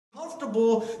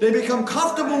comfortable. They become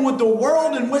comfortable with the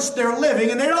world in which they're living,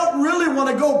 and they don't really want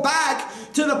to go back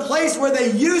to the place where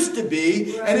they used to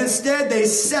be, and instead they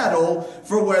settle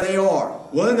for where they are.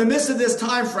 Well, in the midst of this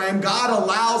time frame, God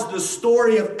allows the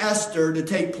story of Esther to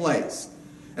take place.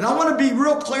 And I want to be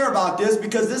real clear about this,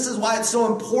 because this is why it's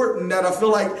so important that I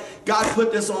feel like God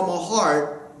put this on my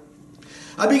heart.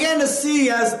 I began to see,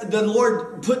 as the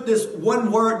Lord put this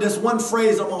one word, this one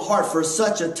phrase on my heart, for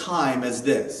such a time as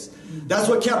this. That's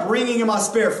what kept ringing in my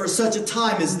spirit, for such a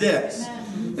time as this.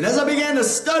 And as I began to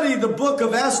study the book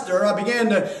of Esther, I began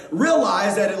to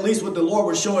realize that at least what the Lord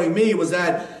was showing me was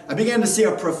that I began to see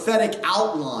a prophetic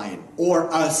outline, or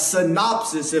a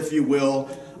synopsis, if you will,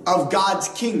 of God's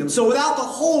kingdom. So throughout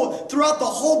the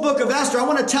whole book of Esther, I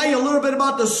want to tell you a little bit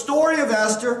about the story of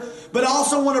Esther, but I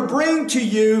also want to bring to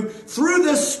you, through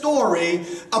this story,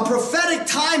 a prophetic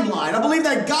timeline. I believe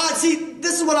that God, see,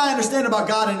 this is what I understand about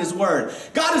God and His Word.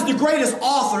 God is the greatest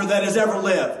author that has ever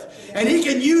lived. And He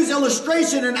can use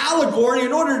illustration and allegory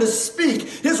in order to speak.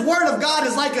 His Word of God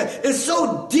is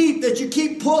so deep that you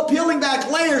keep peeling back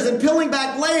layers and peeling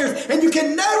back layers, and you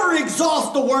can never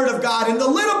exhaust the Word of God. And the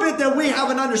little bit that we have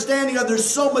an understanding of, there's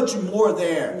so much more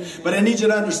there. But I need you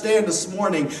to understand this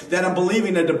morning that I'm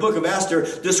believing that the book of Esther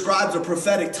describes a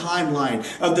prophetic timeline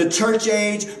of the church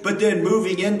age, but then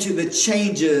moving into the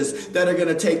changes that are going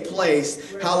to take place.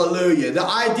 Hallelujah. The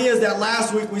idea is that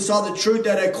last week we saw the truth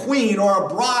that a queen or a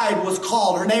bride was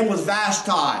called. Her name was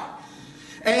Vashti.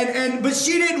 But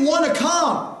she didn't want to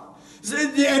come.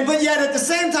 But yet at the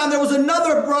same time, there was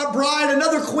another bride,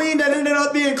 another queen that ended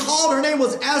up being called. Her name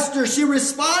was Esther. She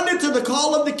responded to the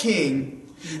call of the king.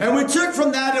 And we took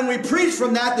from that and we preached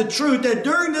from that the truth that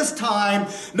during this time,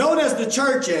 known as the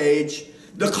church age,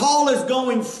 the call is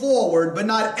going forward, but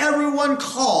not everyone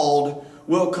called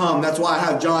will come. That's why I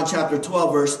have John chapter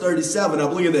 12, verse 37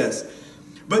 up. Look at this.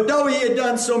 But though He had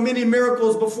done so many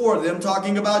miracles before them,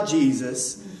 talking about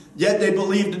Jesus, yet they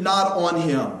believed not on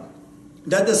Him,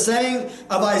 that the saying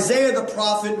of Isaiah the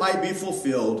prophet might be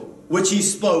fulfilled, which he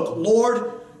spoke,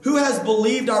 Lord, who has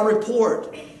believed our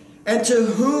report? And to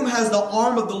whom has the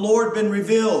arm of the Lord been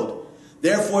revealed?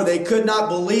 Therefore they could not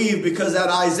believe, because that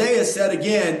Isaiah said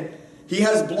again, He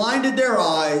has blinded their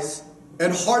eyes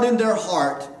and hardened their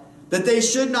heart, that they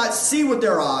should not see with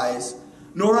their eyes,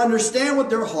 nor understand with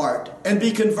their heart, and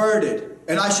be converted,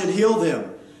 and I should heal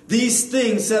them. These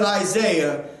things said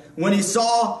Isaiah when he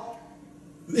saw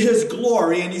His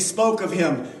glory, and he spoke of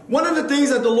Him. One of the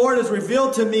things that the Lord has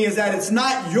revealed to me is that it's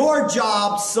not your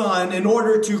job, son, in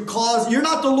order to cause, you're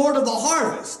not the Lord of the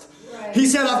harvest. Right. He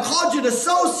said, I've called you to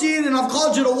sow seed, and I've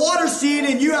called you to water seed,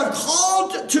 and you have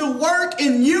called to work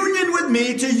in union with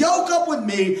me, to yoke up with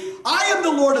me. I am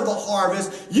the Lord of the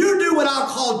harvest. You do what I've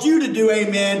called you to do,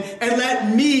 amen, and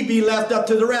let me be left up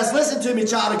to the rest. Listen to me,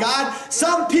 child of God.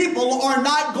 Some people are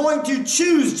not going to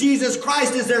choose Jesus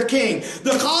Christ as their king.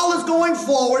 The call is going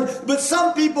forward, but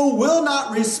some people will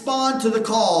not respond to the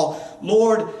call.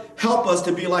 Lord, help us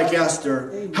to be like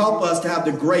Esther. Help us to have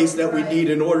the grace that we need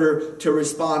in order to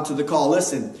respond to the call.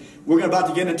 Listen, we're about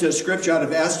to get into a scripture out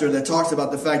of Esther that talks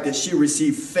about the fact that she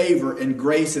received favor and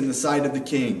grace in the sight of the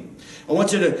king. I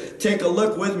want you to take a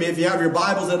look with me. If you have your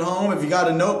Bibles at home, if you got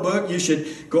a notebook, you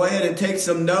should go ahead and take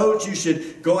some notes. You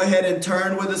should go ahead and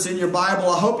turn with us in your Bible.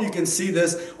 I hope you can see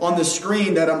this on the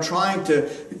screen that I'm trying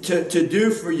to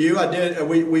do for you.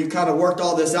 We kind of worked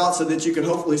all this out so that you can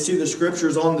hopefully see the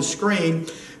scriptures on the screen.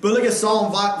 But look at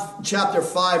Psalm chapter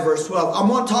 5, verse 12.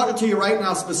 I'm talking to you right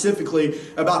now specifically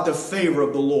about the favor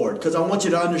of the Lord, because I want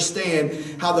you to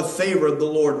understand how the favor of the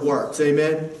Lord works.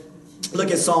 Amen.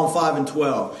 Look at Psalm 5 and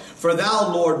 12. For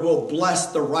thou, Lord, wilt bless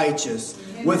the righteous.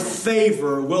 With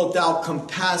favor wilt thou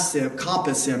compass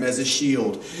him as a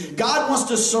shield. God wants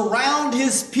to surround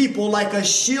His people like a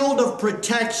shield of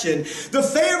protection. The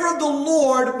favor of the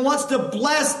Lord wants to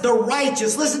bless the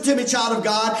righteous. Listen to me, child of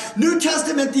God. New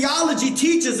Testament theology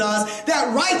teaches us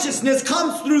that righteousness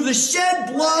comes through the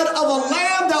shed blood of a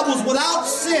lamb that was without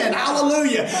sin.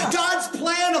 Hallelujah. God's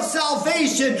plan of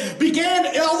salvation began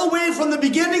all the way from the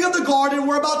beginning of the garden.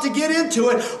 We're about to get into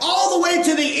it. All the way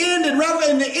to the end,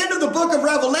 in the end of the book of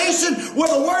Revelation, where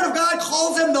the Word of God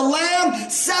calls Him the Lamb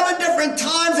 7 different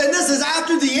times, and this is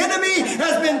after the enemy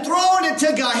has been thrown into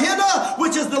Gehenna,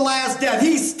 which is the last death.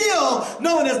 He's still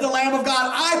known as the Lamb of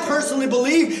God. I personally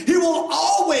believe he will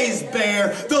always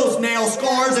bear those nail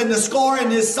scars and the scar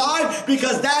in his side,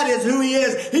 because that is who he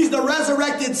is. He's the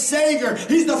resurrected Savior.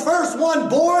 He's the first one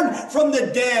born from the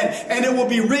dead. And it will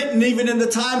be written even in the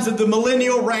times of the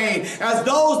millennial reign, as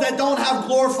those that don't have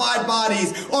glorified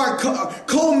bodies are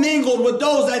commingled with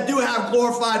those that do have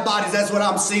glorified bodies. That's what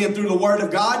I'm seeing through the Word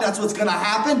of God. That's what's going to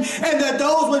happen. And that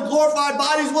those with glorified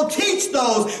bodies will teach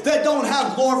those that don't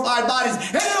have glorified bodies.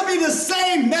 And it'll be the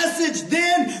same message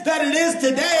then that it is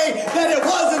today that it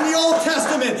was in the Old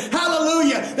Testament.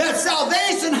 Hallelujah. That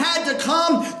salvation had to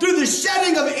come through the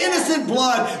shedding of innocent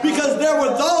blood, because there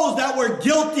were those that were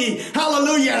guilty.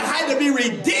 Hallelujah. And had to be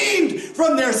redeemed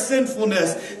from their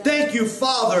sinfulness. Thank you,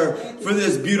 Father, for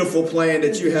this beautiful plan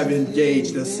that you have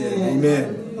engaged us in.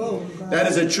 Amen. That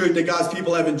is a truth that God's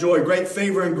people have enjoyed. Great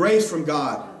favor and grace from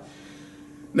God.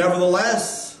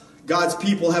 Nevertheless, God's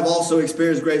people have also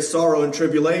experienced great sorrow and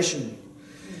tribulation.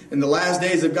 And the last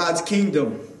days of God's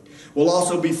kingdom will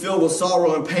also be filled with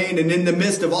sorrow and pain. And in the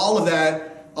midst of all of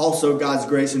that, also God's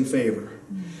grace and favor.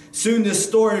 Soon this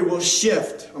story will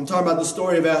shift. I'm talking about the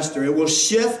story of Esther. It will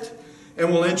shift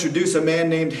and will introduce a man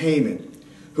named Haman,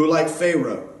 who, like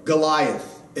Pharaoh,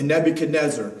 Goliath, and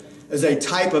Nebuchadnezzar, is a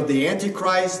type of the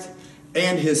Antichrist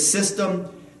and his system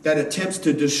that attempts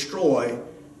to destroy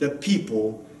the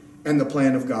people and the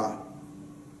plan of God.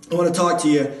 I want to talk to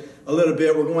you a little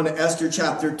bit. We're going to Esther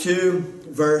chapter 2,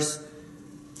 verse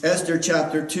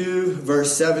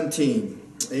 17.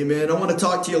 Amen. I want to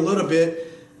talk to you a little bit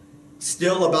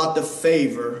still about the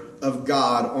favor of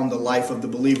God on the life of the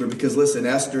believer, because listen,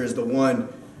 Esther is the one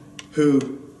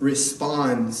who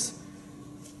responds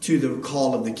to the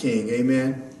call of the king.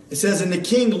 Amen. It says, and the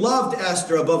king loved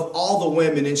Esther above all the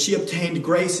women, and she obtained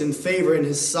grace and favor in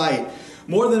his sight,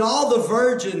 more than all the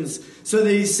virgins, so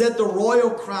that he set the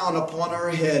royal crown upon her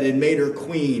head and made her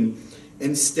queen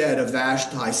instead of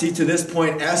Vashti. See, to this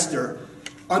point, Esther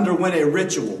underwent a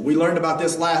ritual. We learned about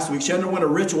this last week. She underwent a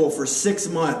ritual for 6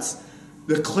 months.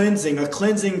 A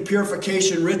cleansing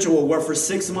purification ritual, where for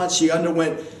 6 months she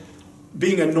underwent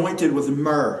being anointed with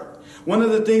myrrh. One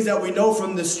of the things that we know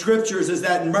from the scriptures is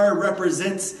that myrrh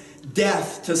represents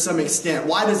death to some extent.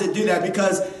 Why does it do that?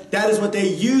 Because that is what they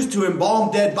used to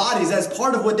embalm dead bodies. That's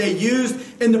part of what they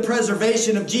used in the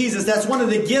preservation of Jesus. That's one of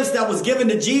the gifts that was given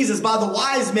to Jesus by the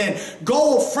wise men.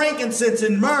 Gold, frankincense,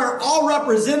 and myrrh, all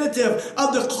representative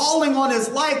of the calling on his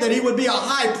life, that he would be a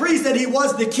high priest, that he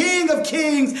was the King of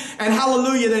kings, and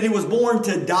hallelujah, that he was born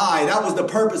to die. That was the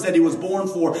purpose that he was born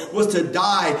for, was to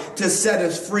die to set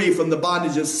us free from the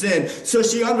bondage of sin. So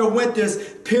she underwent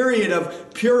this period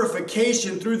of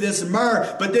purification through this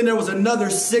myrrh, but then there was another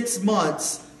 6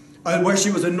 months where she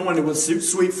was anointed with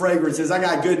sweet fragrances. I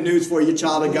got good news for you,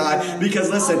 child of God. Because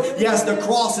listen, yes, the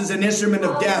cross is an instrument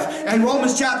of death. And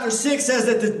Romans chapter 6 says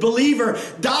that the believer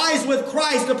dies with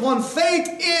Christ upon faith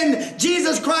in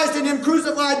Jesus Christ and him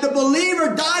crucified. The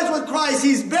believer dies with Christ.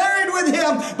 He's buried with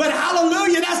him. But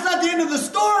hallelujah, that's not the end of the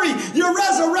story. You're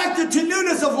resurrected to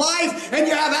newness of life, and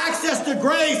you have access to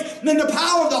grace and the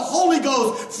power of the Holy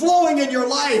Ghost flowing in your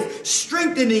life,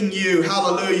 strengthening you,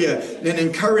 hallelujah, and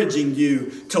encouraging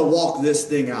you to walk this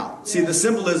thing out. See, the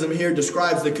symbolism here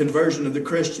describes the conversion of the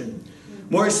Christian.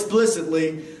 More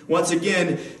explicitly, once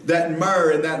again, that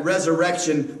myrrh and that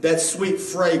resurrection, that sweet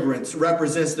fragrance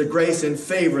represents the grace and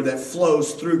favor that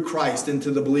flows through Christ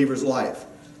into the believer's life.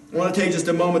 I want to take just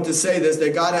a moment to say this,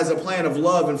 that God has a plan of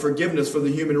love and forgiveness for the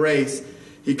human race.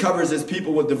 He covers his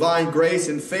people with divine grace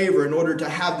and favor in order to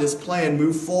have this plan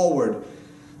move forward.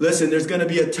 Listen, there's going to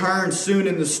be a turn soon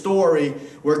in the story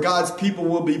where God's people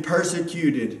will be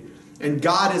persecuted. And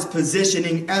God is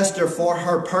positioning Esther for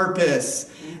her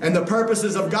purpose. And the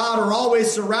purposes of God are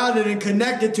always surrounded and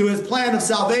connected to his plan of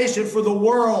salvation for the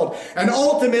world. And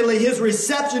ultimately his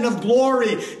reception of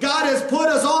glory. God has put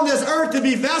us on this earth to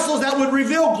be vessels that would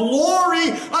reveal glory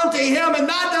unto him, and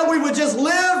not that we would just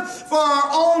live for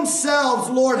our own selves.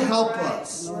 Lord, help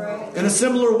us. In a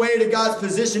similar way to God's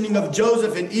positioning of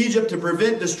Joseph in Egypt to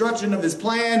prevent destruction of his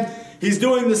plan, he's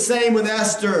doing the same with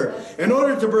Esther in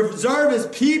order to preserve his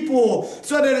people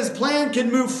so that his plan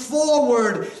can move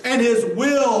forward and his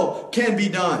will can be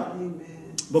done. Amen.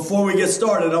 Before we get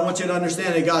started, I want you to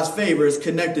understand that God's favor is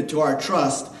connected to our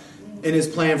trust in his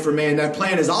plan for man. That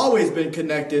plan has always been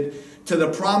connected to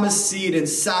the promised seed and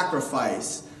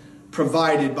sacrifice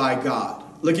provided by God.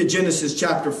 Look at Genesis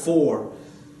chapter 4,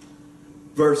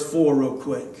 verse 4 real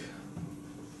quick.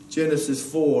 Genesis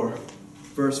 4,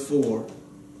 verse 4.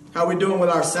 How are we doing with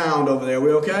our sound over there?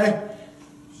 We okay?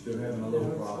 Still having a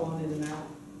little problem.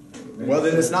 Well,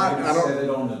 then it's not. I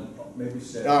don't. Maybe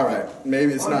set. All right.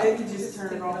 Maybe it's not. Or maybe just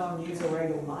turn it off and use a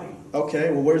regular mic.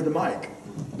 Okay, well, where's the mic?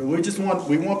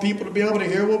 We want people to be able to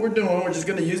hear what we're doing. We're just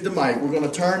going to use the mic. We're going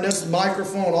to turn this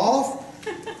microphone off,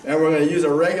 and we're going to use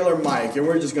a regular mic, and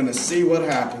we're just going to see what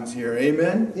happens here.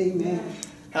 Amen? Amen.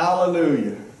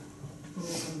 Hallelujah.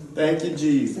 Thank you,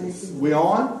 Jesus. We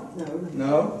on?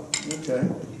 No? Okay.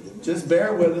 Just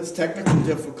bear with us. Technical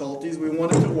difficulties. We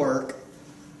want it to work.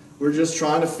 We're just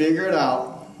trying to figure it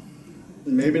out.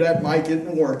 Maybe that mic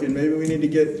isn't working. Maybe we need to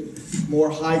get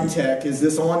more high tech. Is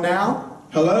this on now?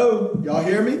 Hello? Y'all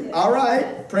hear me? All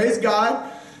right. Praise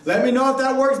God. Let me know if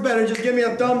that works better. Just give me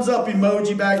a thumbs up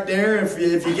emoji back there if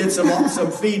you get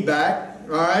some feedback.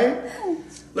 All right?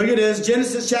 Look at this.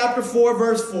 Genesis chapter 4,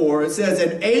 verse 4. It says,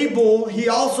 and Abel, he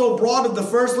also brought of the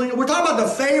firstling. We're talking about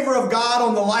the favor of God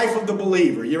on the life of the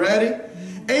believer. You ready?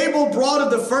 Abel brought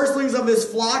of the firstlings of his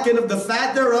flock and of the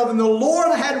fat thereof, and the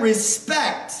Lord had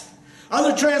respect.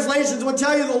 Other translations would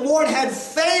tell you the Lord had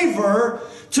favor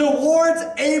towards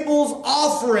Abel's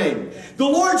offering. The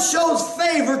Lord shows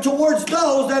favor towards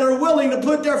those that are willing to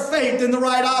put their faith in the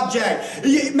right object.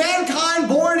 Mankind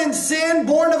born in sin,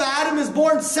 born of Adam, is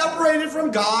born separated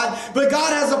from God, but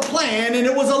God has a plan, and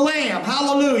it was a lamb.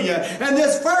 Hallelujah. And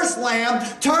this first lamb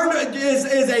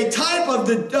is a type of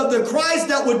the Christ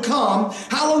that would come,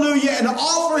 hallelujah, and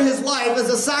offer his life as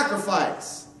a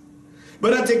sacrifice.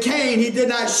 But unto Cain, he did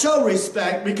not show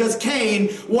respect because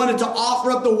Cain wanted to offer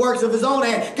up the works of his own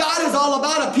hand. God is all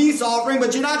about a peace offering,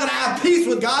 but you're not going to have peace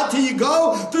with God till you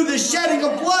go through the shedding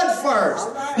of blood first.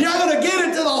 You're not going to get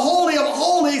into the Holy of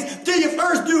Holies till you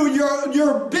first do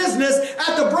your business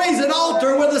at the brazen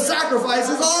altar where the sacrifice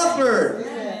is offered.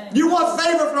 You want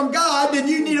favor from God, then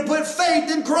you need to put faith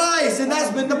in Christ, and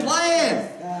that's been the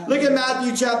plan. Look at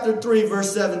Matthew chapter 3,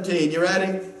 verse 17. You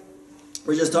ready?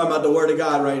 We're just talking about the Word of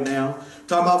God right now.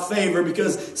 Talking about favor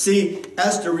because, see,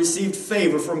 Esther received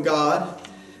favor from God.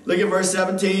 Look at verse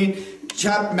 17.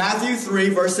 Matthew 3,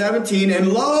 verse 17.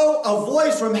 And lo, a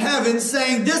voice from heaven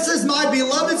saying, this is my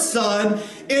beloved Son,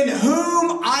 in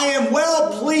whom I am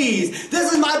well pleased.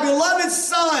 This is my beloved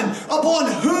Son, upon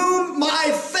whom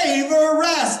my favor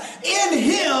rests. In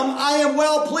him I am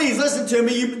well pleased. Listen to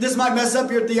me. This might mess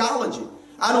up your theology.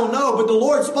 I don't know, but the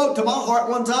Lord spoke to my heart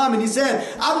one time and he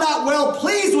said, I'm not well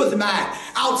pleased with Matt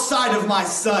outside of my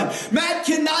son. Matt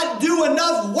cannot do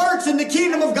enough works in the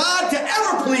kingdom of God to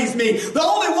ever please me. The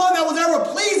only one that was ever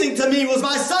pleasing to me was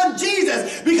my son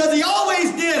Jesus, because he always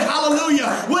did, hallelujah,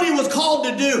 what he was called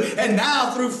to do. And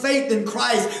now through faith in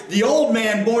Christ, the old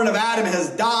man born of Adam has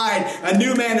died. A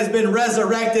new man has been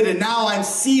resurrected, and now I'm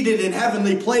seated in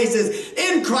heavenly places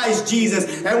in Christ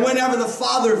Jesus. And whenever the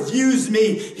Father views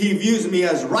me, he views me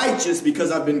as righteous because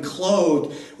I've been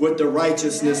clothed with the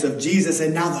righteousness of Jesus,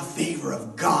 and now the favor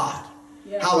of God,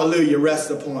 hallelujah, rests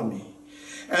upon me.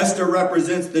 Esther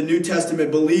represents the New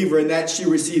Testament believer in that she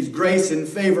receives grace and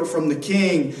favor from the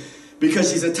king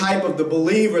because she's a type of the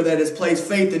believer that has placed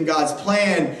faith in God's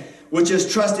plan, which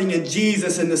is trusting in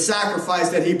Jesus and the sacrifice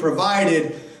that he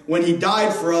provided when he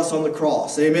died for us on the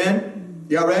cross. Amen?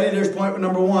 Y'all ready? There's point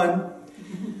number 1.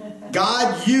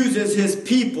 God uses his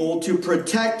people to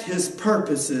protect his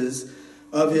purposes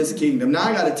of his kingdom. Now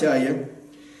I got to tell you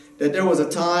that there was a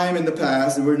time in the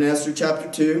past, and we're in Esther chapter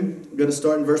 2. I'm going to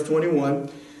start in verse 21.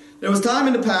 There was a time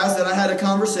in the past that I had a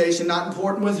conversation, not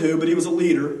important with who, but he was a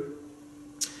leader.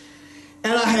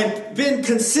 And I had been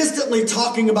consistently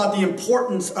talking about the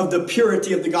importance of the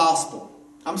purity of the gospel.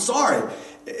 I'm sorry.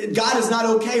 God is not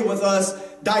okay with us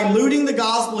diluting the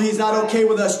gospel. He's not okay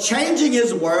with us changing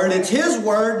his word. It's his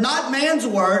word, not man's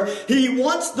word. He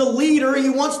wants the leader, he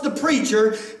wants the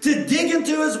preacher to dig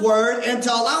into his word and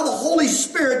to allow the Holy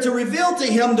Spirit to reveal to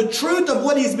him the truth of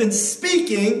what he's been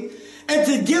speaking and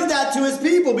to give that to his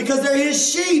people because they're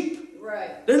his sheep.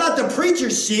 Right. They're not the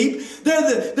preacher's sheep. They're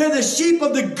the sheep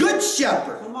of the good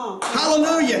shepherd.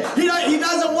 Hallelujah. He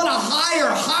doesn't want to hire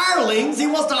hirelings. He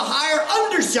wants to hire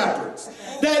under shepherds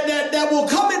that will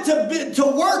come to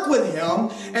work with him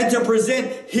and to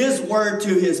present his word to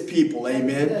his people.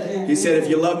 Amen. He said, if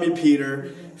you love me,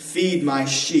 Peter, feed my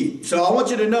sheep. So I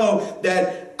want you to know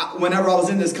that whenever I was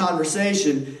in this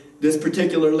conversation, this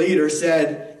particular leader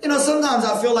said, sometimes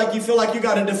I feel like you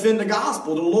got to defend the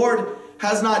gospel. The Lord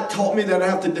has not taught me that I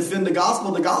have to defend the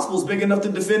gospel. The gospel is big enough to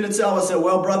defend itself. I said,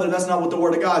 well, brother, that's not what the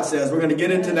Word of God says. We're going to get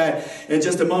into that in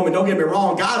just a moment. Don't get me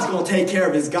wrong. God's going to take care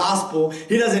of his gospel.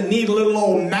 He doesn't need little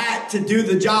old Matt to do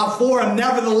the job for him.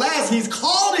 Nevertheless, he's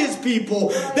called his people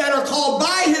that are called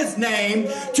by his name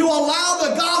to allow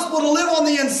the gospel to live on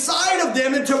the inside of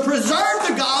them and to preserve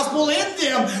the gospel in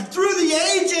them through the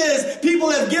ages. People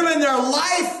have given their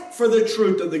life for the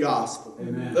truth of the gospel.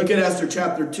 Amen. Look at Esther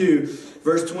chapter 2,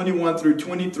 verse 21 through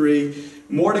 23.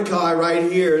 Mordecai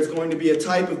right here is going to be a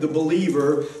type of the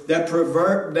believer that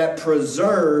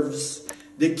preserves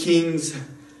the king's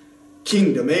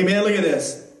kingdom. Amen. Look at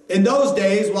this. In those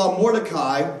days, while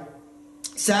Mordecai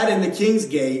sat in the king's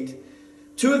gate,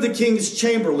 two of the king's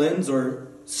chamberlains or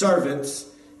servants,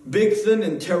 Bigthan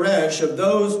and Teresh, of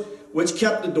those which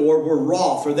kept the door, were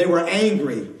wroth, or they were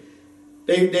angry.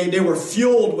 They were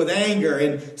fueled with anger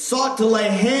and sought to lay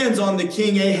hands on the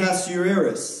king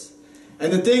Ahasuerus.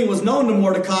 And the thing was known to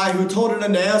Mordecai, who told it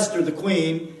unto Esther the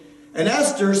queen. And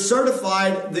Esther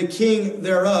certified the king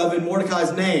thereof in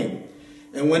Mordecai's name.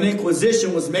 And when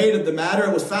inquisition was made of the matter,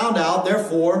 it was found out,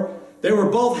 therefore, they were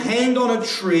both hanged on a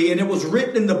tree, and it was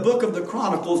written in the book of the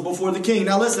Chronicles before the king.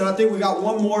 Now listen, I think we got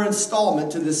one more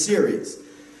installment to this series.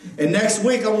 And next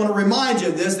week I want to remind you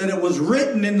of this, that it was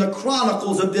written in the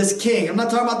Chronicles of this king. I'm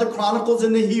not talking about the Chronicles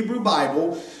in the Hebrew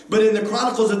Bible, but in the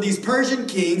Chronicles of these Persian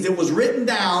kings, it was written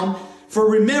down for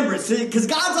remembrance. Because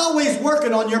God's always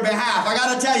working on your behalf. I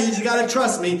got to tell you, you just got to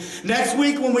trust me. Next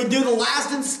week when we do the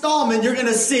last installment, you're going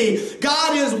to see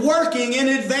God is working in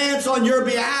advance on your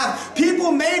behalf.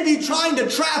 People may be trying to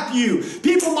trap you.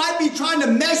 People might be trying to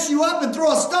mess you up and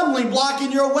throw a stumbling block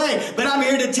in your way. But I'm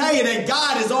here to tell you that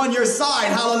God is on your side.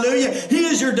 Hallelujah. He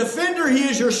is your defender. He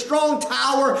is your strong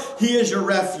tower. He is your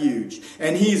refuge.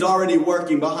 And He's already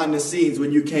working behind the scenes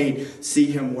when you can't see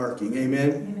Him working.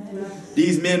 Amen.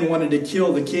 These men wanted to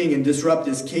kill the king and disrupt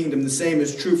his kingdom. The same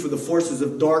is true for the forces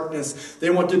of darkness. They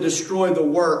want to destroy the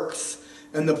works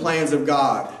and the plans of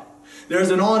God.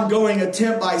 There's an ongoing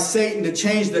attempt by Satan to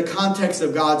change the context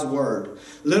of God's word.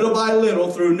 Little by little,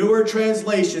 through newer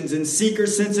translations and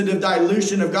seeker-sensitive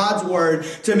dilution of God's word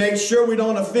to make sure we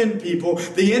don't offend people,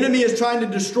 the enemy is trying to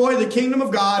destroy the kingdom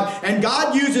of God, and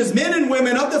God uses men and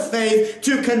women of the faith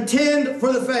to contend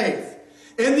for the faith.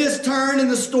 In this turn in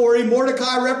the story,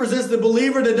 Mordecai represents the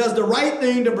believer that does the right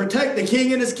thing to protect the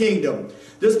king and his kingdom.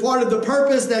 This is part of the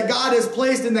purpose that God has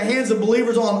placed in the hands of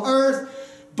believers on earth,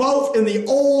 both in the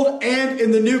old and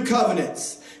in the new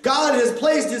covenants. God has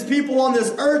placed His people on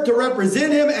this earth to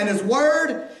represent Him and His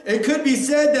word. It could be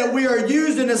said that we are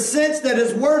used in a sense that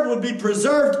His word would be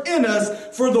preserved in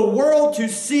us for the world to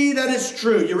see that it's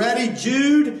true. You ready?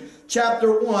 Jude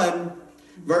chapter 1.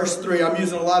 Verse 3. I'm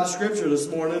using a lot of scripture this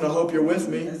morning. I hope you're with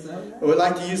me. I would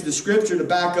like to use the scripture to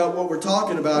back up what we're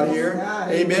talking about here.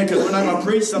 Amen. Because we're not going to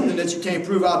preach something that you can't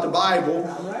prove out the Bible.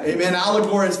 Amen.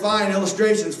 Allegory is fine.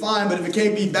 Illustration is fine. But if it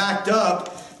can't be backed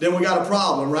up, then we got a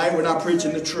problem, right? We're not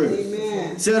preaching the truth.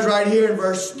 Amen. It says right here in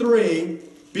verse 3,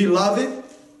 Beloved,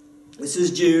 this is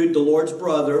Jude, the Lord's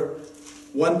brother,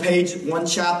 one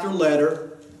chapter letter.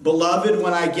 Beloved,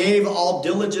 when I gave all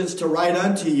diligence to write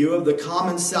unto you of the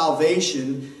common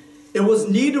salvation, it was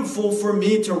needful for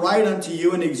me to write unto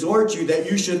you and exhort you that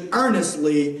you should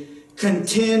earnestly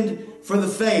contend for the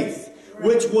faith,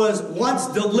 which was once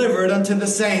delivered unto the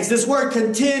saints. This word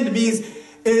contend means,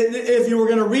 if you were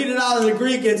going to read it out of the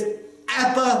Greek, it's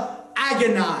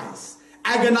agonize.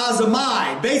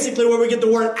 Agonizomai, basically where we get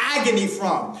the word agony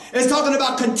from. It's talking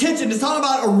about contention. It's talking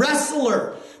about a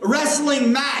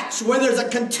wrestling match where there's a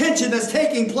contention that's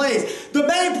taking place. The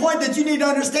main point that you need to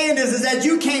understand is that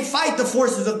you can't fight the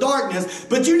forces of darkness,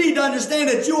 but you need to understand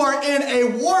that you are in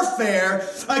a warfare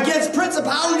against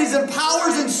principalities and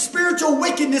powers and spiritual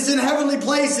wickedness in heavenly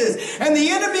places. And the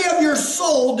enemy of your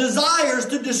soul desires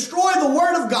to destroy the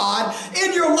word of God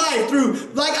in your life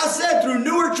through, like I said, through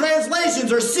newer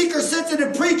translations or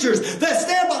seeker-sensitive preachers that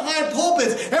stand behind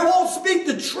pulpits and won't speak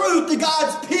the truth to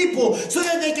God's people so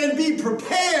that they can be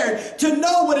prepared to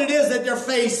know what it is that they're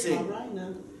facing.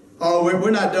 Oh,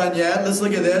 we're not done yet. Let's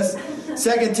look at this.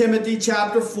 2 Timothy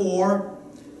chapter 4.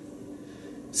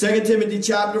 2 Timothy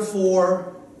chapter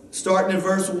 4, starting in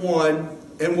verse 1,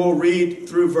 and we'll read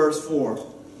through verse 4.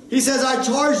 He says, I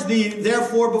charge thee,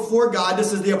 therefore, before God,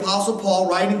 this is the Apostle Paul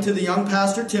writing to the young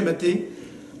pastor Timothy,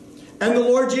 and the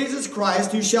Lord Jesus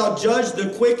Christ, who shall judge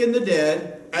the quick and the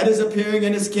dead at His appearing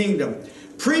in His kingdom.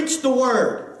 Preach the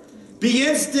word. Be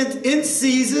instant in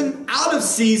season, out of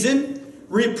season,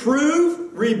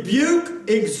 reprove, rebuke,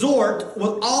 exhort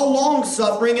with all long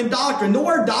suffering and doctrine. The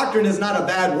word doctrine is not a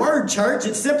bad word, church.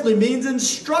 It simply means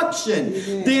instruction.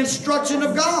 The instruction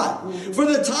of God. For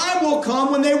the time will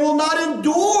come when they will not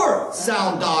endure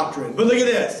sound doctrine. But look at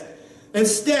this.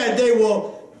 Instead, they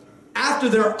will, after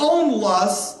their own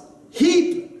lusts,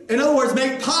 heap, in other words,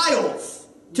 make piles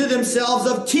to themselves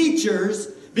of teachers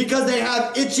because they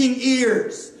have itching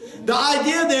ears. The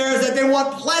idea there is that they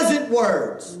want pleasant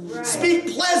words. Right.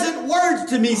 Speak pleasant words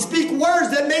to me. Speak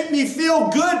words that make me feel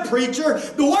good, preacher.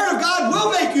 The Word of God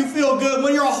will make you feel good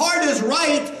when your heart is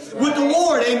right with the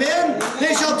Lord. Amen.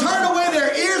 They shall turn away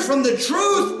their ears from the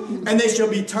truth, and they shall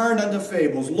be turned unto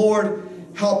fables. Lord,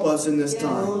 help us in this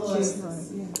time.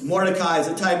 Mordecai is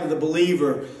a type of the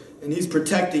believer, and he's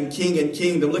protecting king and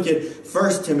kingdom. Look at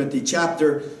 1 Timothy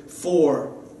chapter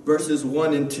 4, verses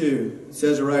 1 and 2. It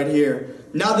says it right here.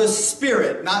 Now the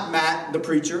Spirit, not Matt, the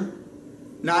preacher,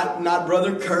 not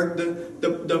Brother Kirk,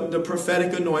 the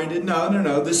prophetic anointed.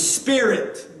 No. The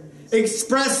Spirit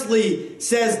expressly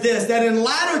says this, that in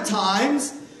latter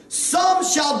times some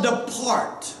shall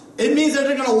depart. It means that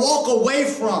they're going to walk away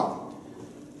from.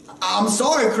 I'm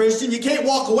sorry, Christian, you can't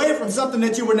walk away from something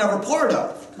that you were never part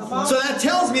of. So that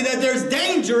tells me that there's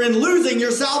danger in losing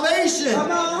your salvation.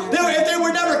 If they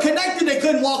were never connected, they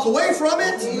couldn't walk away from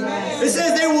it. It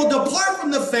says they will depart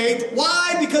from the faith.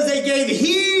 Why? Because they gave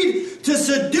heed to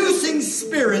seducing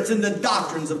spirits and the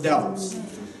doctrines of devils.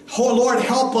 Oh, Lord,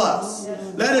 help us.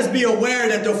 Let us be aware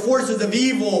that the forces of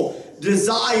evil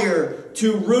desire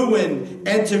to ruin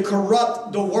and to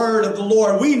corrupt the word of the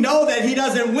Lord. We know that he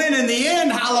doesn't win in the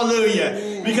end,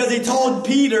 hallelujah, because he told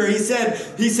Peter, he said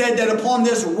that upon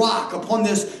this rock, upon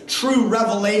this true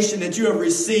revelation that you have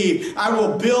received, I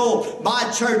will build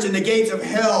my church, and the gates of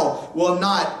hell will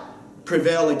not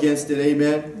prevail against it.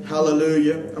 Amen.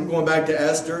 Hallelujah. I'm going back to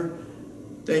Esther.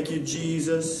 Thank you,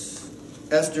 Jesus.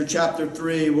 Esther chapter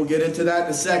 3. We'll get into that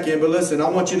in a second. But listen, I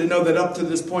want you to know that up to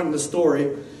this point in the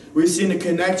story, we've seen a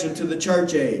connection to the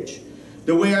church age.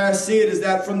 The way I see it is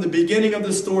that from the beginning of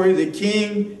the story, the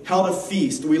king held a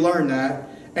feast. We learned that.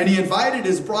 And he invited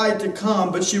his bride to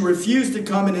come, but she refused to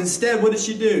come. And instead, what did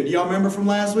she do? Do y'all remember from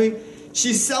last week?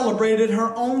 She celebrated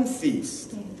her own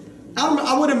feast.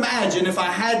 I would imagine if I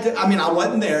had to, I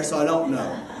wasn't there, so I don't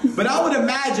know. But I would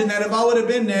imagine that if I would have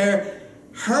been there,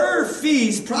 her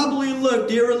feast probably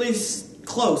looked eerily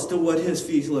close to what his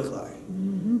feast looked like.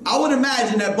 I would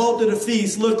imagine that both of the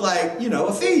feasts looked like,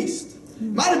 a feast.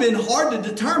 Might have been hard to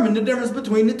determine the difference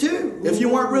between the two if you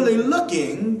weren't really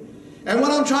looking. And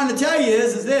what I'm trying to tell you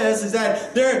is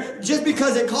that just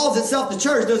because it calls itself the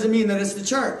church doesn't mean that it's the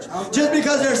church. Just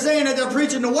because they're saying that they're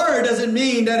preaching the word doesn't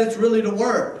mean that it's really the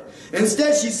word.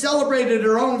 Instead, she celebrated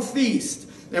her own feast.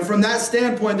 And from that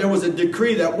standpoint, there was a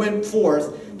decree that went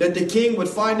forth that the king would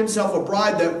find himself a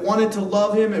bride that wanted to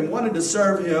love him and wanted to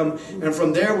serve him. And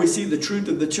from there, we see the truth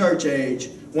of the church age.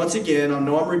 Once again, I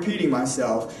know I'm repeating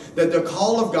myself, that the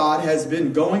call of God has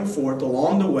been going forth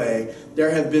along the way.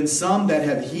 There have been some that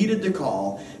have heeded the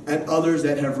call and others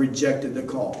that have rejected the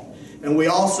call. And we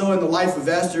also, in the life of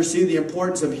Esther, see the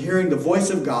importance of hearing the voice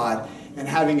of God and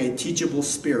having a teachable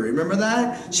spirit. Remember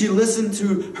that? She listened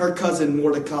to her cousin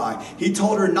Mordecai. He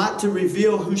told her not to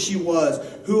reveal who she was,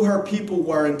 who her people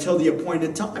were until the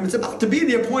appointed time. It's about to be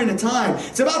the appointed time.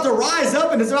 It's about to rise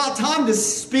up, and it's about time to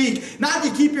speak. Not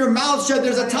to keep your mouth shut.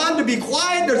 There's a time to be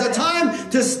quiet. There's a time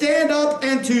to stand up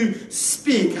and to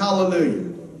speak. Hallelujah.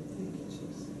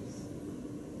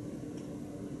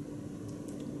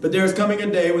 But there is coming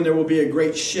a day when there will be a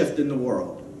great shift in the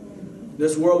world.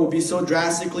 This world will be so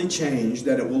drastically changed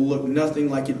that it will look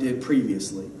nothing like it did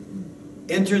previously.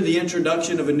 Enter the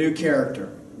introduction of a new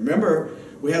character. Remember,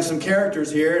 we have some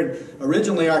characters here, and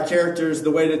originally our characters,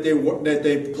 the way that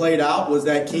they played out was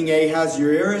that King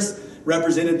Ahasuerus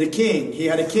represented the king. He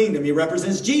had a kingdom. He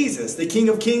represents Jesus, the King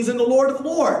of Kings and the Lord of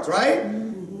Lords, right?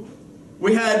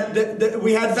 We had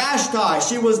Vashti.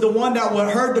 She was the one that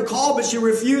heard the call, but she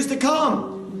refused to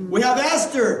come. We have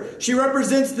Esther. She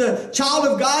represents the child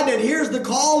of God that hears the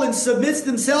call and submits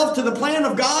themselves to the plan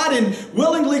of God and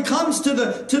willingly comes to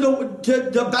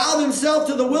bow themselves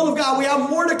to the will of God. We have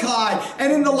Mordecai.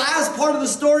 And in the last part of the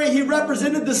story, he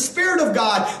represented the Spirit of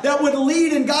God that would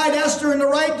lead and guide Esther in the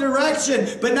right direction.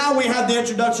 But now we have the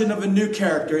introduction of a new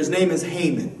character. His name is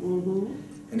Haman.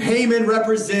 And Haman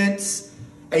represents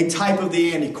a type of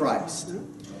the Antichrist.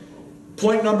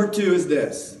 Point number 2 is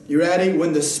this. You ready?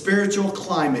 When the spiritual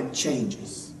climate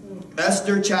changes.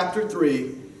 Esther chapter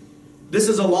 3. This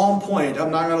is a long point. I'm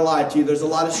not going to lie to you. There's a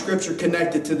lot of scripture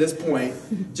connected to this point.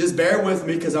 Just bear with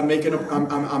me because I'm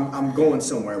going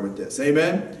somewhere with this.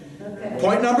 Amen? Okay.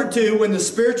 Point number 2. When the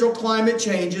spiritual climate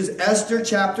changes. Esther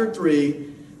chapter 3,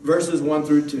 verses 1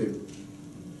 through 2.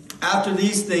 After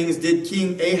these things did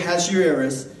King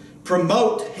Ahasuerus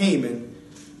promote Haman,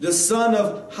 the son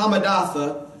of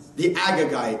Hammedatha, the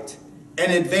Agagite,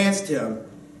 and advanced him,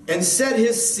 and set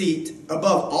his seat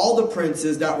above all the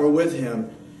princes that were with him,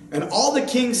 and all the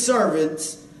king's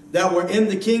servants that were in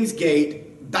the king's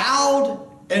gate bowed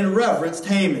and reverenced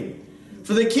Haman.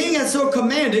 For the king had so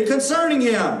commanded concerning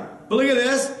him. But look at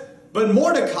this. But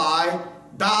Mordecai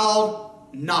bowed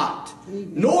not,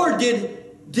 nor did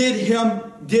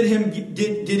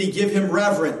he give him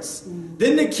reverence.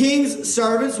 Then the king's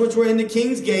servants, which were in the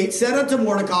king's gate, said unto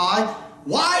Mordecai,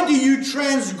 Why do you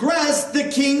transgress the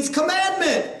king's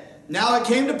commandment? Now it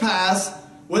came to pass,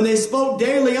 when they spoke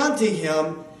daily unto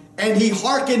him, and he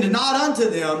hearkened not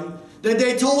unto them, that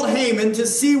they told Haman to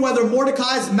see whether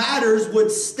Mordecai's matters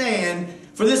would stand,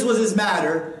 for this was his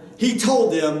matter. He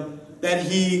told them that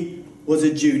he was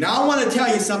a Jew. Now I want to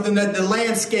tell you something, that the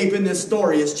landscape in this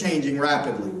story is changing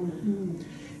rapidly.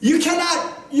 You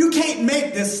can't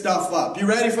make this stuff up. You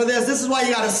ready for this? This is why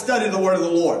you got to study the word of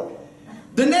the Lord.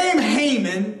 The name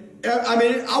Haman,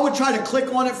 I would try to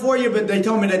click on it for you, but they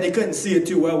told me that they couldn't see it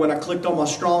too well when I clicked on my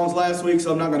Strongs last week,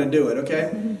 so I'm not going to do it,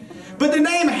 okay? But the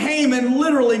name Haman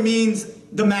literally means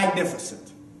the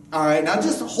magnificent. All right, now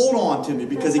just hold on to me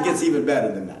because it gets even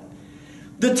better than that.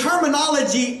 The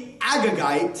terminology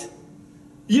Agagite,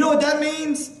 you know what that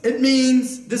means? It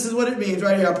means, this is what it means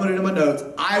right here. I put it in my notes.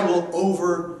 I will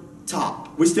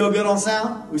overtop. We still good on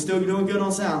sound? We still doing good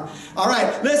on sound? All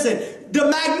right, listen. The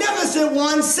magnificent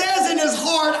one says in his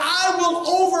heart, I will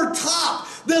overtop.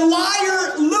 The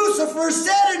liar Lucifer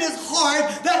said in his heart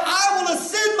that I will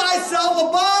ascend myself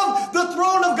above the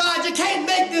throne of God. You can't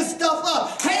make this stuff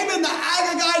up. Haman the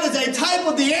Agagite is a type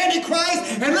of the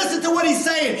Antichrist. And listen to what he's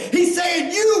saying. He's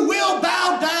saying, you will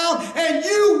bow down and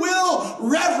you will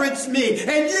reverence me.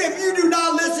 And if you do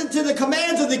not listen to the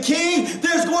commands of the king,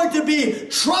 there's going to be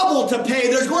trouble to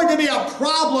pay. There's going to be a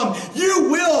problem.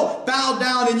 You will bow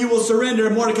down and you will surrender.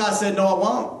 And Mordecai said, no, I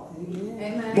won't.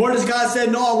 Amen. Mordecai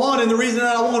said, no, I won't, and the reason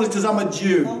that I won't is because I'm a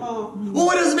Jew. Well,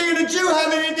 what does being a Jew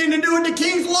have anything to do with the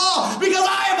king's law? Because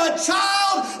I am a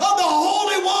child of the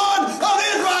Holy One of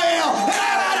Israel, and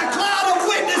I've had a cloud of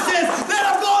witnesses that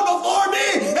have gone before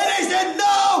me, and they said,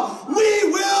 no, we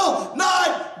will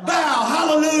not bow.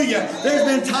 Hallelujah. There's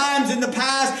been times in the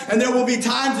past, and there will be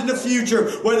times in the future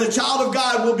where the child of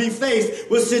God will be faced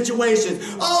with situations.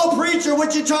 Oh, preacher,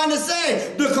 what you trying to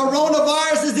say? The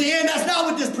coronavirus is the end? That's not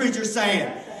what this preacher's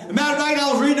saying. As a matter of fact,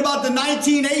 I was reading about the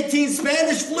 1918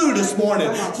 Spanish flu this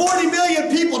morning. 40 million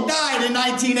people died in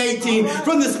 1918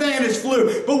 from the Spanish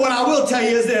flu. But what I will tell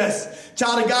you is this.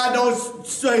 Child of God, don't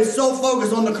stay so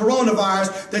focused on the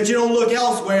coronavirus that you don't look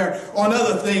elsewhere on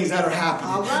other things that are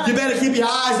happening. Right. You better keep your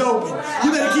eyes open.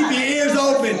 You better keep your ears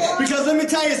open. Because let me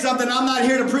tell you something. I'm not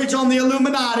here to preach on the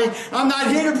Illuminati. I'm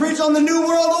not here to preach on the New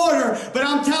World Order. But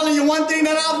I'm telling you one thing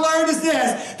that I've learned is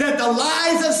this. That the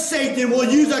lies of Satan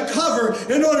will use a cover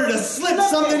in order to slip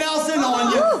something else in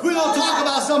on you. We're going to talk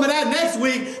about some of that next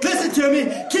week. Listen to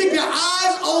me. Keep your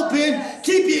eyes open.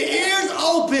 Keep your ears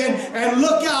open. And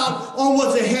look out on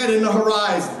what's ahead in the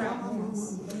horizon.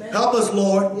 Help us,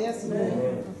 Lord. Yes,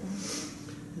 Lord.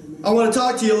 I want to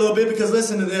talk to you a little bit because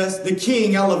listen to this. The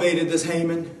king elevated this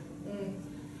Haman.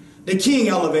 The king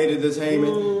elevated this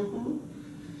Haman.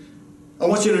 I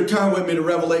want you to turn with me to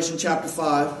Revelation chapter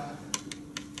 5.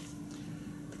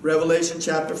 Revelation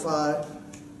chapter 5.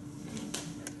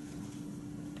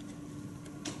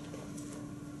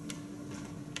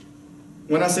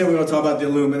 When I say we're going to talk about the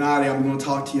Illuminati, I'm going to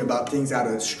talk to you about things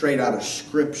straight out of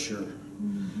Scripture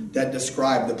that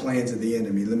describe the plans of the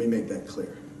enemy. Let me make that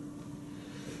clear.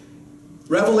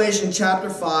 Revelation chapter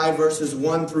 5, verses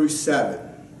 1 through 7.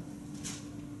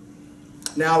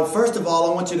 Now, first of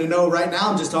all, I want you to know right now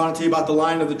I'm just talking to you about the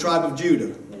Lion of the tribe of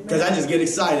Judah. Because I just get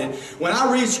excited. When I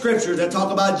read Scriptures that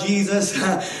talk about Jesus,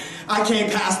 I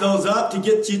can't pass those up to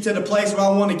get you to the place where I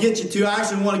want to get you to. I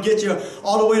actually want to get you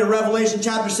all the way to Revelation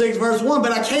chapter 6, verse 1.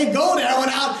 But I can't go there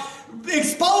without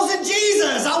exposing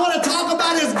Jesus. I want to talk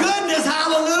about His goodness.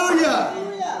 Hallelujah.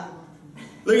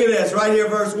 Look at this right here,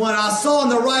 verse 1. I saw on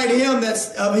the right hand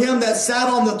of him that sat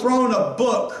on the throne a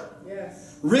book,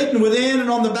 written within and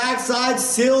on the backside,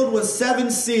 sealed with 7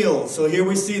 seals. So here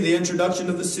we see the introduction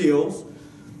of the seals.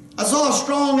 I saw a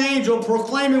strong angel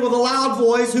proclaiming with a loud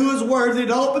voice, who is worthy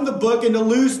to open the book and to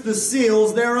loose the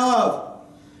seals thereof?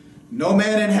 No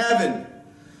man in heaven,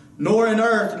 nor in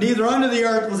earth, neither under the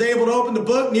earth, was able to open the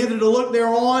book, neither to look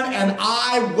thereon, and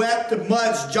I wept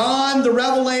much. John the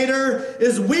Revelator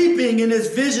is weeping in his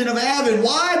vision of heaven.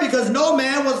 Why? Because no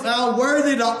man was found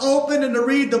worthy to open and to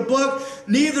read the book,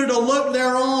 neither to look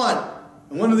thereon.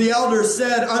 And one of the elders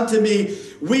said unto me,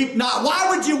 weep not. Why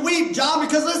would you weep, John?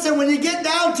 Because listen, when you get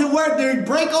down to where they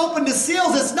break open the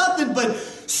seals, it's nothing but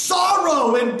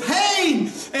sorrow and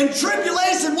pain and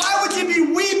tribulation. Why would you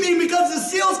be weeping because the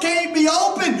seals can't be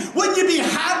open? Wouldn't you be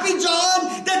happy,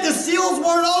 John, that the seals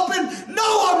weren't open? No,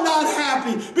 I'm not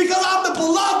happy because I'm the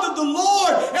beloved of the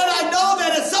Lord, and I know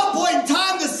that at some point in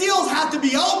time the seals have to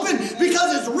be open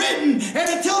because it's written, and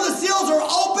until the seals are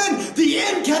open, the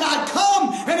end cannot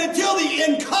come, and until the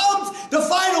end comes, the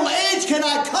final age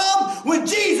cannot come when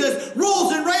Jesus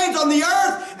rules and reigns on the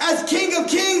earth as King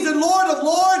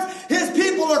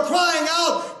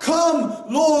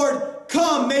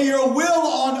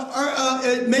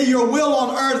may your will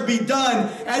on earth be done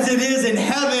as it is in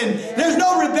heaven. There's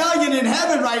no rebellion in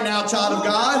heaven right now, child of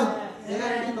God.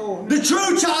 The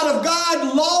true child of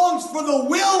God longs for the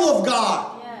will of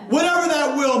God, whatever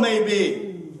that will may be.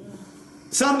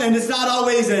 And it's not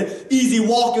always an easy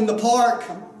walk in the park.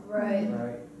 Right.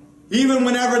 Even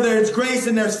whenever there's grace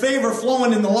and there's favor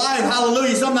flowing in the life,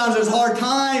 hallelujah, sometimes there's hard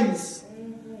times.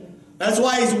 That's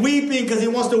why he's weeping, because he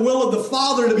wants the will of the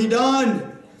Father to be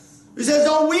done. He says,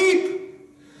 don't weep.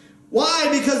 Why?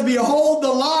 Because behold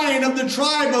the Lion of the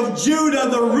tribe of Judah,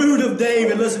 the root of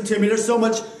David. Listen to me, there's so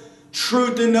much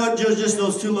truth in not just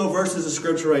those two little verses of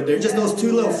scripture right there. Just those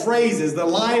two little phrases. The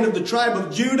Lion of the tribe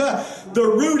of Judah, the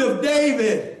root of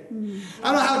David.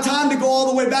 I don't have time to go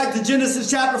all the way back to Genesis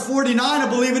chapter 49, I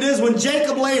believe it is, when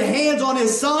Jacob laid hands on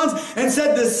his sons and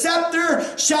said, the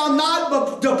scepter shall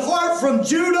not depart from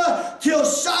Judah till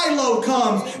Shiloh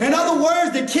comes. In other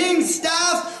words, the king's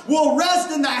staff will rest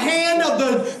in the hand of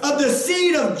the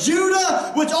seed of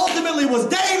Judah, which ultimately was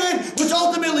David, which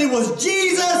ultimately was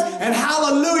Jesus, and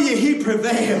hallelujah, he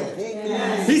prevailed.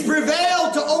 Amen. He's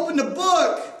prevailed to open the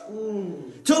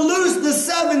book, to loose the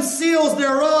 7 seals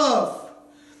thereof.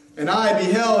 And I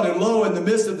beheld, and lo, in the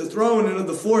midst of the throne and of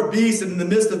the 4 beasts and in the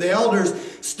midst of the elders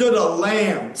stood a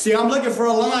lamb. See, I'm looking for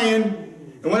a lion,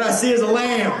 and what I see is a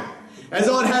lamb, as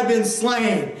though it had been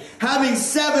slain, having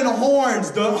 7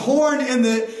 horns. The horn in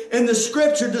the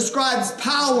scripture describes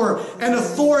power and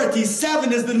authority.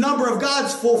 7 is the number of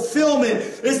God's fulfillment.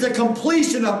 It's the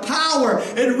completion of power.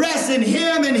 It rests in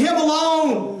Him and Him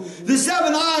alone. The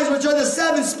 7 eyes, which are the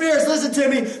 7 spirits, listen to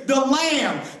me, the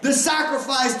Lamb, the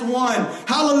sacrificed one,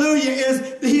 hallelujah,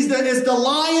 is the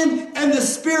Lion and the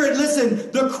Spirit.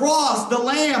 Listen, the cross, the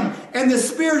Lamb, and the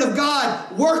Spirit of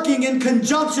God working in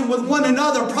conjunction with one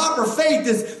another. Proper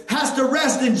faith has to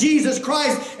rest in Jesus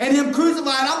Christ and Him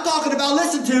crucified. I'm talking about,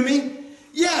 listen to me,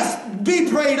 yes, be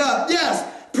prayed up, yes,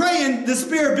 pray in the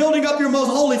Spirit, building up your most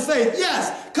holy faith.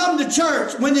 Yes, come to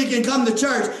church when you can come to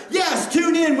church. Yes,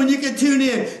 tune in when you can tune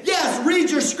in. Yes, read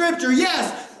your scripture.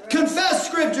 Yes, confess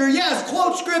scripture. Yes,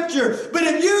 quote scripture. But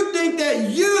if you think that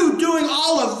you doing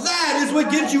all of that is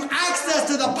what gives you access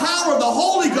to the power of the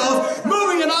Holy Ghost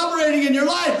moving and operating in your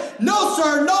life, no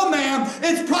sir, no ma'am.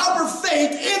 It's proper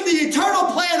faith in the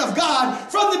eternal plan of God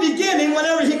from the beginning,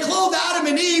 whenever He clothed Adam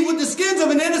and Eve with the skins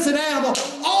of an innocent animal,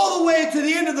 all the way to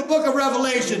the end of the book of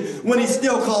Revelation, when He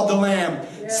still called the Lamb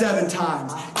 7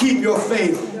 times. Keep your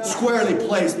faith squarely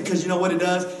placed, because you know what it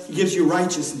does? It gives you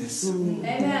righteousness. Amen.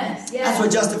 Yes. That's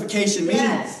what justification means.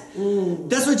 Yes.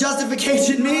 That's what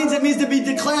justification means. It means to be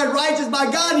declared righteous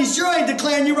by God. He sure ain't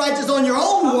declaring you righteous on your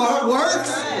own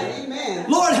works. Amen.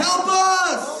 Lord, help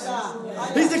us.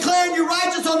 He's declaring you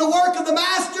righteous on the work of the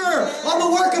Master, on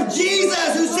the work of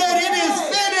Jesus, who said, it is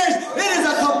finished. It is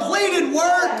a completed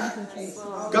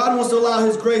work. God wants to allow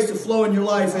His grace to flow in your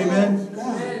life. Amen.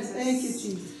 Thank you,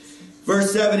 Jesus.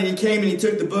 Verse 7, and He came and He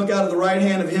took the book out of the right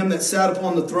hand of Him that sat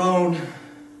upon the throne.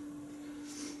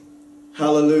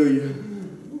 Hallelujah.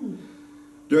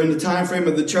 During the time frame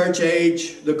of the church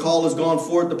age, the call has gone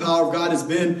forth. The power of God has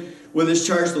been with His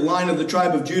church. The Lion of the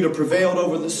tribe of Judah prevailed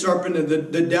over the serpent and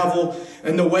the devil.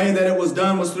 And the way that it was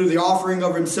done was through the offering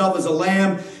of Himself as a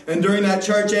lamb. And during that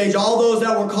church age, all those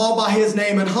that were called by His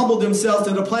name and humbled themselves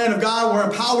to the plan of God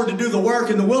were empowered to do the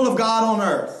work and the will of God on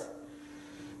earth.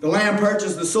 The Lamb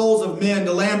purchased the souls of men.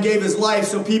 The Lamb gave His life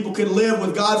so people could live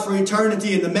with God for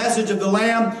eternity. And the message of the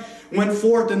Lamb went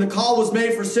forth, and the call was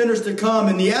made for sinners to come.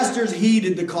 And the Esthers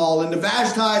heeded the call, and the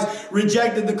Vashtis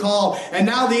rejected the call. And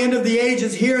now the end of the age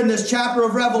is here in this chapter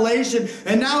of Revelation.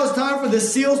 And now it's time for the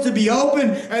seals to be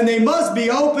opened, and they must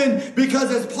be opened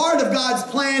because it's part of God's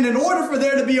plan. In order for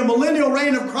there to be a millennial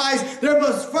reign of Christ, there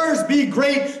must first be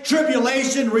great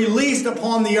tribulation released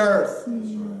upon the earth.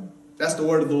 That's the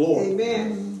word of the Lord.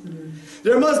 Amen.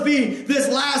 There must be this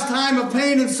last time of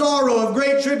pain and sorrow, of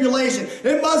great tribulation.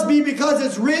 It must be because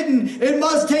it's written. It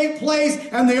must take place.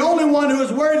 And the only one who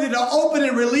is worthy to open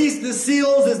and release the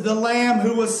seals is the Lamb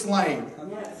who was slain.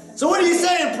 Yes. So what are you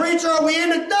saying, preacher? Are we in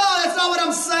it? No, that's not what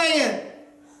I'm saying.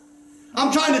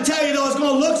 I'm trying to tell you, though, it's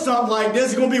going to look something like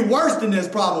this. It's going to be worse than this,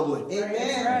 probably.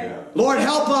 Amen. Lord,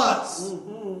 help us.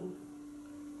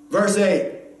 Verse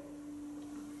 8.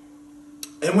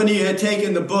 And when He had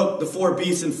taken the book, the 4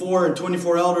 beasts and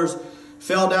 24 elders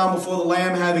fell down before the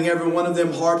Lamb, having every one of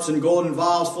them harps and golden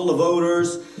vials full of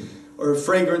odors or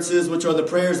fragrances, which are the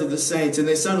prayers of the saints. And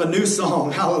they sung a new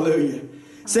song, hallelujah,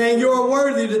 saying, You are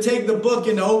worthy to take the book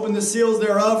and to open the seals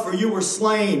thereof, for you were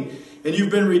slain, and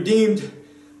you've been redeemed.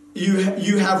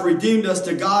 You have redeemed us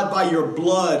to God by your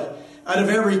blood, out of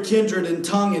every kindred and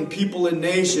tongue and people and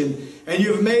nation. And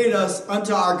you have made us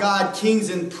unto our God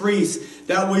kings and priests,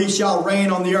 that we shall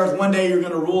reign on the earth. One day you're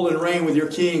going to rule and reign with your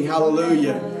king.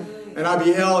 Hallelujah. And I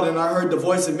beheld and I heard the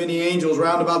voice of many angels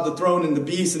round about the throne and the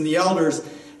beasts and the elders.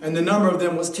 And the number of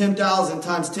them was 10,000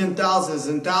 times 10,000s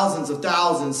and thousands of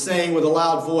thousands, saying with a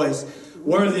loud voice,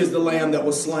 worthy is the Lamb that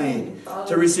was slain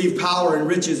to receive power and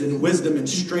riches and wisdom and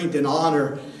strength and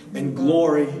honor and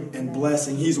glory and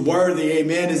blessing. He's worthy.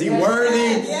 Amen. Is he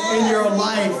worthy in your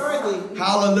life?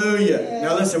 Hallelujah.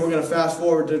 Now listen, we're going to fast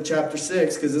forward to chapter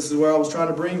 6 because this is where I was trying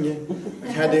to bring you. I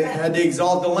had to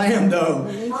exalt the Lamb though.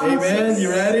 Amen.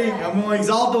 You ready? I'm going to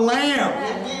exalt the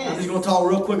Lamb. I'm just going to talk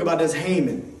real quick about this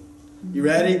Haman. You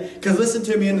ready? Because listen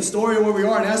to me, in the story of where we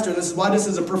are in Esther, this is why this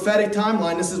is a prophetic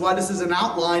timeline. This is why this is an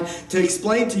outline to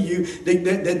explain to you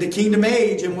the kingdom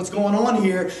age. And what's going on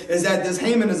here is that this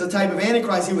Haman is a type of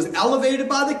Antichrist. He was elevated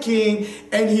by the king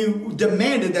and he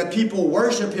demanded that people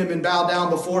worship him and bow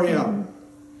down before him.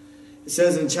 It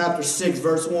says in chapter 6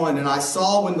 verse 1, and I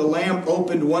saw when the Lamb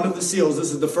opened one of the seals.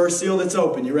 This is the first seal that's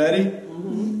open. You ready?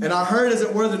 And I heard as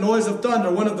it were the noise of thunder,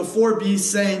 one of the four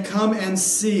beasts saying, come and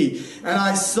see. And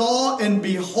I saw and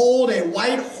behold a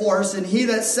white horse, and he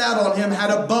that sat on him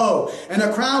had a bow, and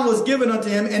a crown was given unto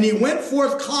him, and he went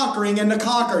forth conquering and to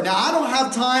conquer. Now I don't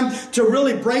have time to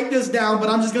really break this down, but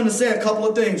I'm just going to say a couple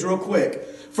of things real quick.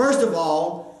 First of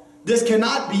all, this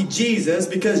cannot be Jesus,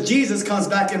 because Jesus comes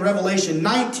back in Revelation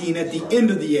 19 at the end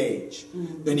of the age.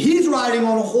 Then he's riding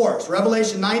on a horse.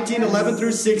 Revelation 19, 11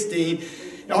 through 16.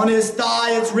 On his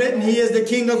thigh it's written, he is the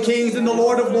King of kings and the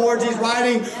Lord of lords. He's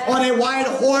riding on a white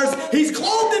horse. He's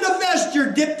clothed in a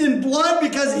vesture dipped in blood,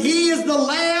 because he is the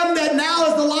Lamb that now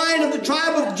is the Lion of the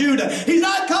tribe of Judah. He's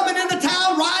not coming into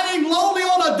town riding lowly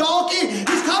on a donkey.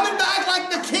 He's coming back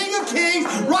like the King of kings,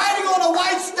 riding on a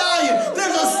white stallion.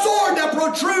 There's a sword that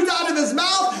protrudes out of his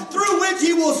mouth, through which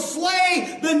he will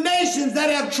slay the nations that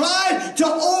have tried to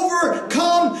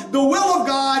overcome the will of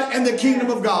God and the kingdom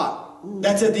of God.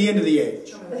 That's at the end of the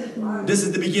age. This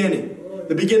is the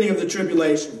beginning of the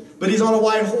tribulation. But he's on a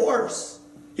white horse.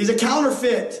 He's a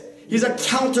counterfeit. He's a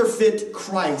counterfeit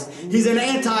Christ. He's an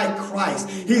anti-Christ.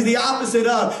 He's the opposite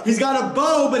of. He's got a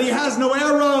bow, but he has no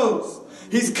arrows.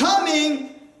 He's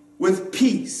coming with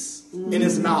peace in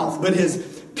his mouth. But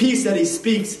his peace that he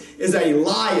speaks is a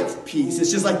lie of peace.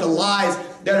 It's just like the lies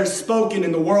that are spoken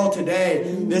in the world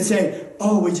today that say,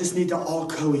 oh, we just need to all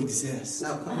coexist.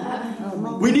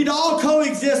 We need to all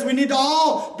coexist. We need to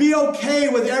all be okay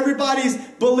with everybody's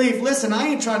belief. Listen, I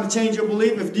ain't trying to change your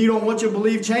belief if you don't want your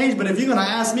belief changed. But if you're going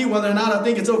to ask me whether or not I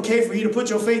think it's okay for you to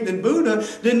put your faith in Buddha,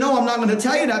 then no, I'm not going to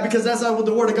tell you that, because that's not what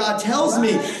the Word of God tells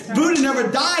me. Buddha never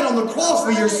died on the cross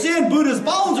for your sin. Buddha's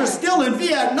bones are still in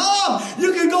Vietnam.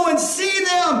 You can go and see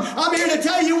them. I'm here to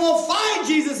tell you, you won't find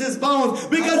Jesus' bones,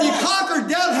 because he conquered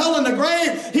death, hell, and the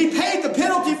grave. He paid the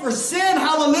penalty for sin.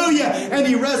 Hallelujah. And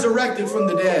he resurrected from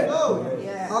the dead. Oh,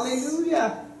 yes.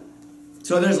 Hallelujah.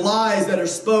 So there's lies that are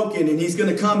spoken, and he's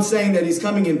going to come saying that he's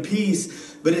coming in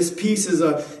peace, but his peace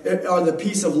are the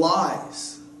peace of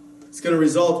lies. It's going to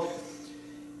result,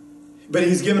 but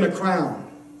he's given a crown.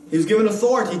 He was given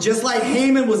authority. Just like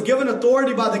Haman was given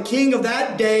authority by the king of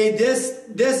that day,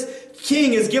 this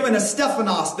king is given a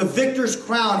Stephanos, the victor's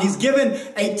crown. He's given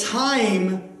a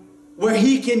time where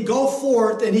he can go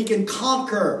forth and he can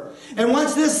conquer. And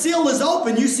once this seal is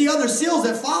open, you see other seals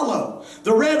that follow.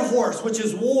 The red horse, which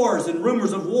is wars and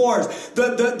rumors of wars.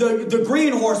 The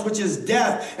green horse, which is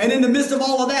death. And in the midst of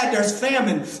all of that, there's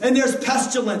famine and there's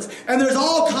pestilence and there's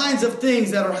all kinds of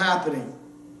things that are happening.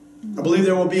 I believe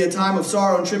there will be a time of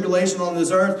sorrow and tribulation on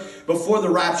this earth before the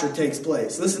rapture takes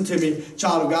place. Listen to me,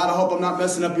 child of God. I hope I'm not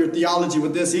messing up your theology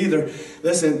with this either.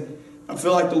 Listen, I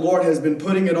feel like the Lord has been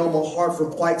putting it on my heart for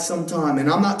quite some time.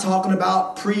 And I'm not talking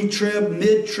about pre-trib,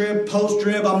 mid-trib,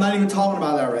 post-trib. I'm not even talking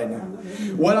about that right now.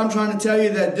 What I'm trying to tell you,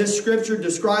 that this scripture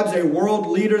describes a world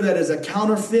leader that is a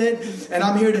counterfeit. And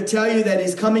I'm here to tell you that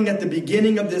he's coming at the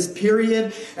beginning of this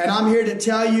period. And I'm here to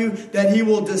tell you that he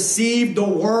will deceive the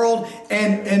world.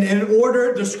 And in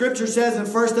order, the scripture says in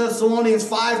 1 Thessalonians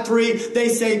 5:3, they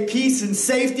say peace and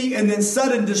safety, and then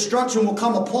sudden destruction will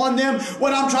come upon them.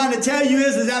 What I'm trying to tell you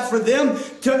is that for them,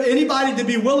 to anybody to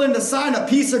be willing to sign a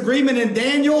peace agreement in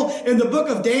Daniel, in the book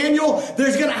of Daniel,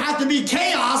 there's going to have to be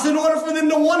chaos in order for them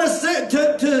to want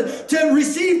to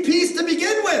receive peace to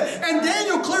begin with. And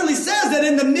Daniel clearly literally says that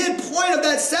in the midpoint of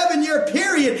that 7-year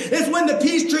period is when the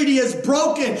peace treaty is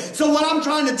broken. So what I'm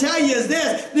trying to tell you is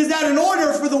this, is that in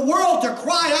order for the world to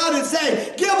cry out and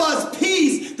say, give us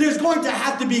peace, there's going to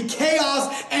have to be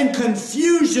chaos and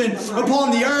confusion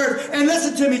upon the earth. And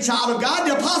listen to me, child of God,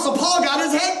 the Apostle Paul got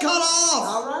his head cut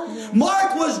off.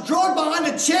 Mark was dragged behind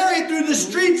a chariot through the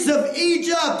streets of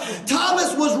Egypt.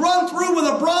 Thomas was run through with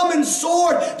a Brahmin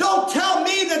sword. Don't tell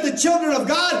me that the children of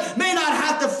God may not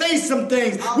have to face some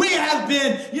things. We have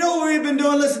been, you know what we've been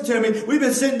doing? Listen to me. We've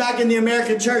been sitting back in the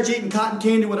American church eating cotton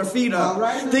candy with our feet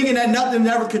up, thinking that nothing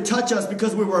ever could touch us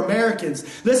because we were Americans.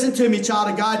 Listen to me, child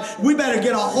of God. We better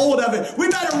get a hold of it. We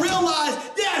better realize,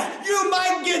 yes, you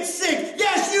might get sick.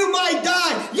 Yes, you might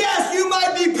die. Yes, you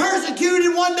might be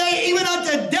persecuted one day, even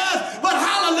unto death. But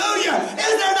hallelujah,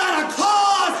 is there not a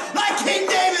cause? Like King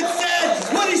David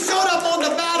said when he showed up on the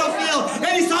battlefield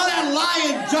and he saw that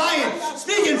lion giant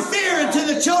speaking fear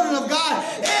into the children of God.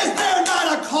 Is there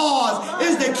not a cause?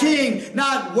 Is the king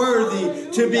not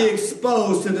worthy to be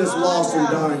exposed to this lost and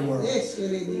dying world?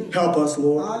 Help us,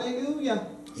 Lord. Hallelujah.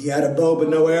 He had a bow but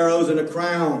no arrows and a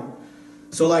crown.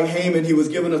 So like Haman, he was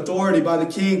given authority by the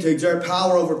king to exert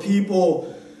power over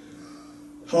people.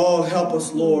 Oh, help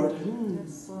us, Lord.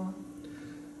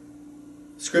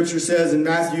 Scripture says in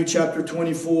Matthew chapter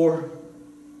 24.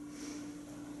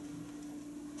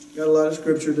 Got a lot of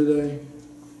scripture today.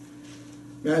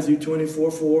 Matthew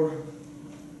 24:4.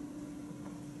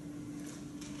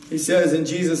 He says, and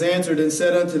Jesus answered and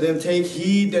said unto them, take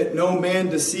heed that no man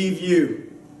deceive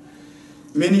you.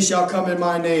 Many shall come in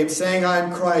my name, saying, I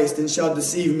am Christ, and shall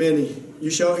deceive many.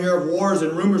 You shall hear of wars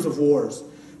and rumors of wars.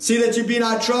 See that you be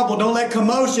not troubled. Don't let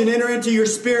commotion enter into your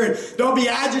spirit. Don't be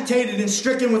agitated and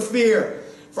stricken with fear.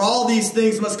 For all these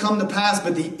things must come to pass,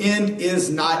 but the end is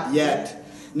not yet.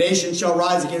 Nation shall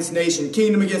rise against nation,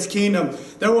 kingdom against kingdom.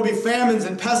 There will be famines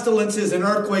and pestilences and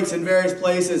earthquakes in various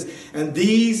places. And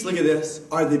these, look at this,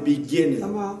 are the beginning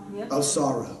of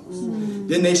sorrows.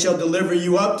 Then they shall deliver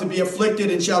you up to be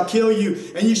afflicted and shall kill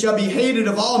you. And you shall be hated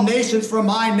of all nations for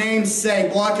my name's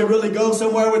sake. Boy, I could really go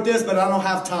somewhere with this, but I don't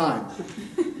have time.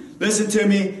 Listen to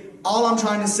me. All I'm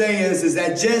trying to say is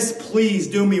that just please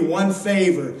do me one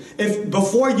favor.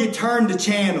 Before you turn the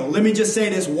channel, let me just say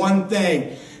this one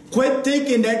thing. Quit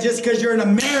thinking that just because you're an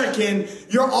American,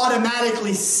 you're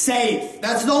automatically safe.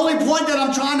 That's the only point that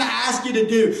I'm trying to ask you to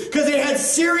do. Because they had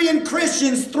Syrian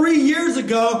Christians 3 years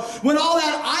ago when all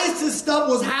that ISIS stuff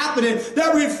was happening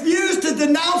that refused to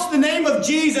denounce the name of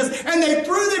Jesus, and they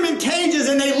threw them in cages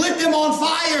and they lit them on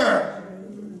fire.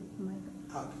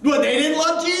 What, they didn't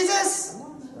love Jesus?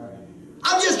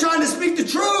 I'm just trying to speak the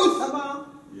truth.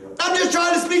 I'm just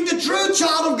trying to speak the truth,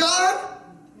 child of God.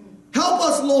 Help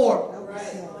us, Lord.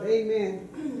 Amen.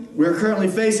 We're currently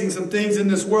facing some things in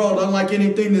this world unlike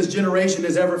anything this generation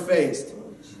has ever faced.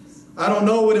 I don't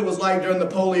know what it was like during the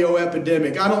polio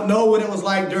epidemic. I don't know what it was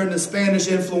like during the Spanish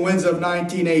influenza of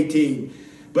 1918.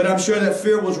 But I'm sure that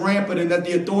fear was rampant and that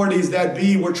the authorities that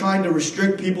be were trying to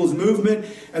restrict people's movement.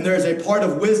 And there's a part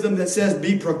of wisdom that says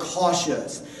be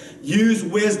precautious. Use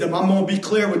wisdom. I'm going to be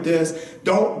clear with this.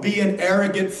 Don't be an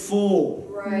arrogant fool.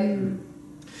 Right.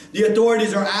 The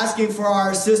authorities are asking for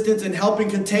our assistance in helping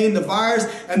contain the virus,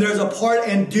 and there's a part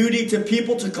and duty to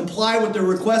people to comply with the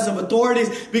requests of authorities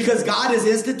because God has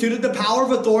instituted the power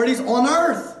of authorities on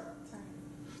earth.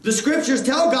 The scriptures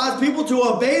tell God's people to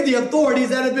obey the authorities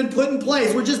that have been put in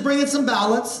place. We're just bringing some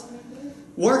balance.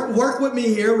 Work with me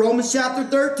here. Romans chapter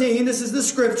 13. This is the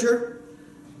scripture.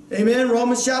 Amen.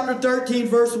 Romans chapter 13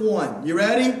 verse 1. You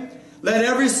ready? Let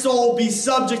every soul be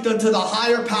subject unto the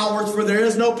higher powers, for there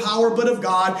is no power but of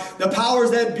God. The powers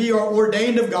that be are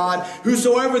ordained of God.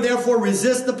 Whosoever therefore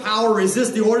resists the power, resists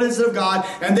the ordinance of God,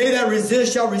 and they that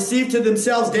resist shall receive to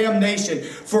themselves damnation.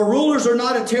 For rulers are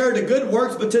not a terror to good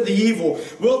works, but to the evil.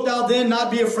 Wilt thou then not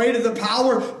be afraid of the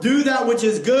power? Do that which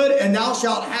is good, and thou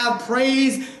shalt have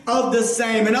praise of the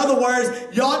same. In other words,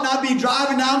 you ought not be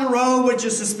driving down the road with your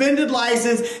suspended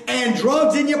license and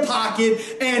drugs in your pocket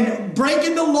and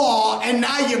breaking the law, and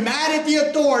now you're mad at the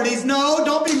authorities. No,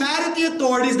 don't be mad at the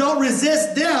authorities. Don't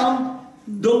resist them.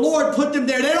 The Lord put them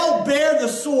there. They don't bear the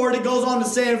sword, it goes on to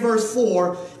say in verse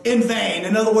 4, in vain.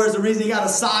 In other words, the reason he got a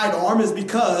sidearm is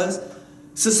because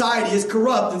society is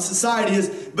corrupt and society is...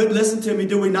 But listen to me,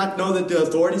 do we not know that the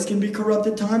authorities can be corrupt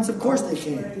at times? Of course they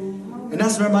can. And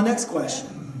that's my next question.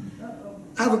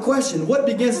 I have a question. What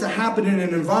begins to happen in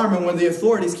an environment when the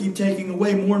authorities keep taking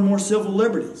away more and more civil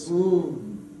liberties?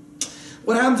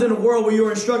 What happens in a world where you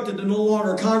are instructed to no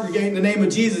longer congregate in the name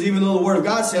of Jesus, even though the Word of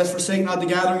God says, forsake not the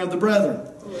gathering of the brethren?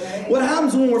 What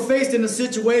happens when we're faced in a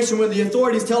situation where the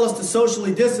authorities tell us to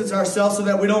socially distance ourselves so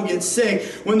that we don't get sick?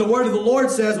 When the word of the Lord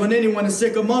says, when anyone is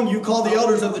sick among you, call the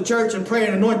elders of the church and pray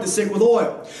and anoint the sick with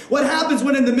oil. What happens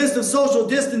when in the midst of social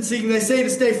distancing they say to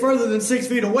stay further than 6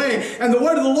 feet away, and the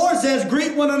word of the Lord says,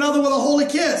 greet one another with a holy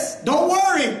kiss? Don't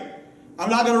worry. I'm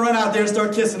not going to run out there and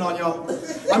start kissing on y'all.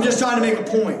 I'm just trying to make a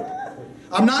point.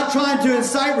 I'm not trying to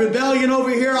incite rebellion over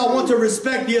here. I want to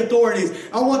respect the authorities.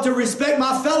 I want to respect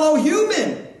my fellow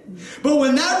human. But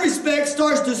when that respect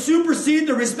starts to supersede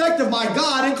the respect of my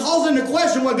God and calls into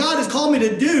question what God has called me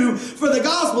to do for the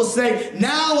gospel's sake,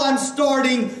 now I'm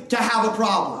starting to have a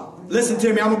problem. Listen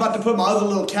to me, I'm about to put my other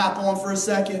little cap on for a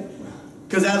second,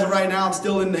 because as of right now, I'm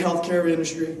still in the healthcare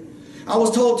industry. I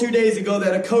was told 2 days ago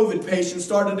that a COVID patient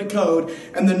started to code,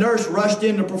 and the nurse rushed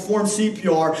in to perform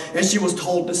CPR, and she was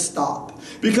told to stop.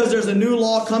 Because there's a new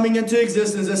law coming into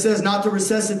existence that says not to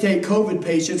resuscitate COVID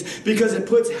patients because it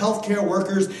puts healthcare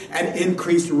workers at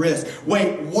increased risk.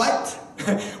 Wait, what?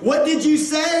 What did you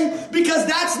say? Because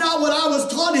that's not what I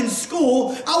was taught in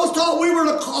school. I was taught we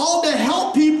were called to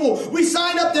help people. We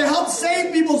signed up to help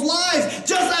save people's lives.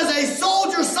 Just as a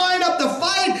soldier signed up to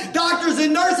fight, doctors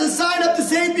and nurses signed up to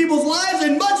save people's lives.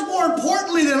 And much more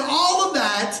importantly than all of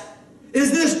that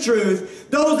is this truth.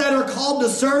 Those that are called to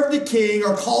serve the king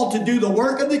are called to do the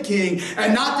work of the king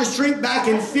and not to shrink back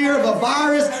in fear of a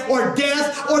virus or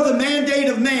death or the mandate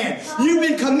of man. You've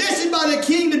been commissioned by the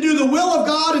king to do the will of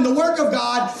God and the work of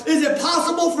God. Is it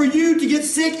possible for you to get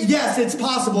sick? Yes, it's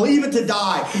possible, even to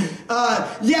die.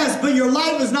 Yes, but your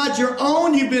life is not your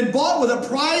own. You've been bought with a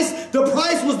price. The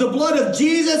price was the blood of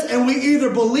Jesus, and we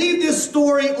either believe this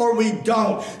story or we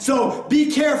don't. So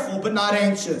be careful, but not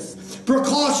anxious.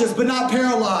 Precautious, but not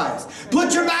paralyzed.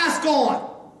 Put your mask on.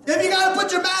 If you got to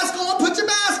put your mask on, put your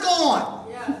mask on.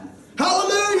 Yeah.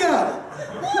 Hallelujah.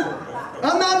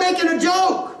 I'm not making a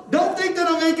joke. Don't think that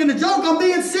I'm making a joke. I'm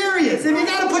being serious. If you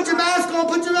got to put your mask on,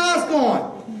 put your mask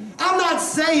on. I'm not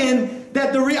saying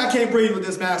that I can't breathe with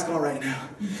this mask on right now.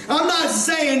 I'm not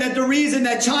saying that the reason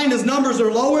that China's numbers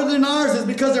are lower than ours is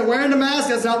because they're wearing the mask.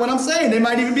 That's not what I'm saying. They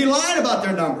might even be lying about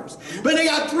their numbers. But they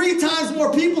got 3 times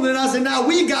more people than us, and now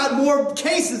we got more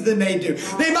cases than they do.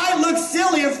 They might look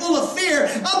silly and full of fear.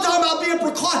 I'm talking about being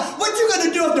precautious. What you going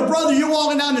to do if the brother, you're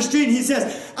walking down the street and he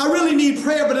says, I really need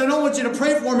prayer, but I don't want you to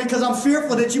pray for me because I'm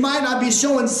fearful that you might not be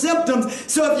showing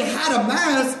symptoms. So if you had a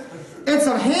mask and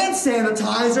some hand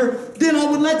sanitizer, then I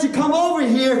would let you come over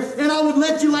here and I would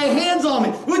let you lay hands on me.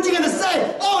 What you going to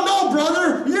say? Oh no,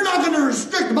 brother, you're not going to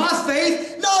restrict my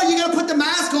faith. No, you're going to put the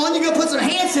mask on, you're going to put some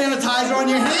hand sanitizer on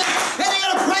your hand, and you're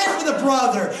going to pray for the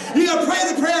brother. You're going to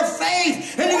pray the prayer of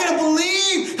faith, and you're going to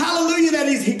believe, hallelujah, that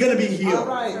he's going to be healed. All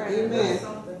right, amen.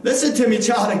 Listen to me,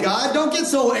 child of God. Don't get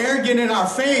so arrogant in our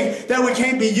faith that we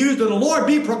can't be used of the Lord.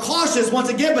 Be precautious once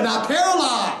again, but not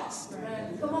paralyzed.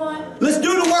 Let's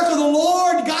do the work of the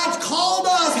Lord. God's called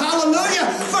us,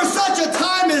 hallelujah, for such a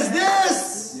time as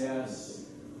this. Yes.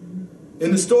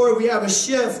 In the story, we have a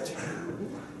shift.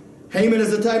 Haman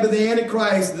is the type of the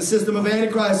Antichrist, the system of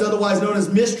Antichrist, otherwise known as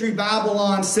Mystery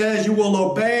Babylon, says you will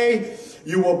obey,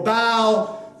 you will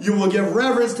bow, you will give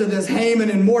reverence to this Haman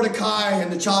and Mordecai,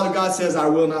 and the child of God says, I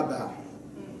will not bow.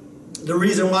 The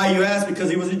reason why you ask,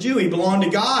 because he was a Jew, he belonged to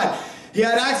God. He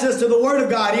had access to the Word of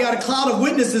God. He had a cloud of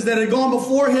witnesses that had gone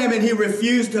before him, and he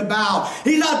refused to bow.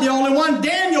 He's not the only one.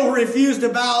 Daniel refused to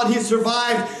bow, and he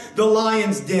survived the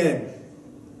lion's den.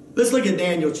 Let's look at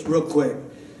Daniel real quick,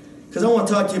 because I want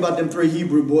to talk to you about them 3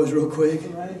 Hebrew boys real quick.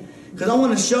 Because I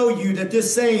want to show you that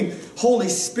this same Holy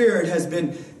Spirit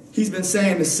he's been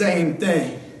saying the same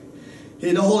thing.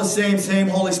 The same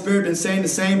Holy Spirit been saying the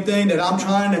same thing that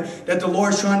the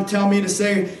Lord's trying to tell me to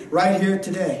say right here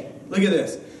today. Look at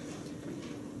this.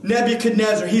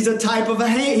 Nebuchadnezzar, he's a type of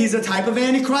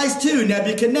Antichrist too.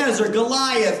 Nebuchadnezzar,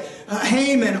 Goliath,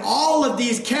 Haman, all of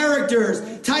these characters,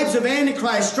 types of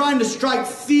Antichrist, trying to strike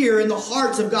fear in the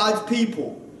hearts of God's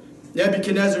people.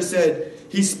 Nebuchadnezzar said,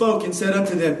 he spoke and said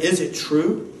unto them, is it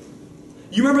true?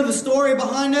 You remember the story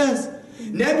behind this?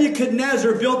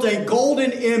 Nebuchadnezzar built a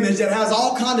golden image that has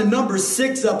all kind of number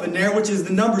 6 up in there, which is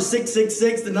the number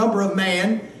 666, the number of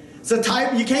man. It's a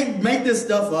type, you can't make this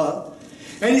stuff up.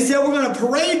 And he said, we're going to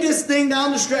parade this thing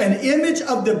down the street, an image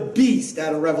of the beast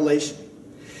out of Revelation.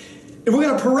 If we're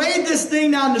going to parade this thing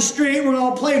down the street, we're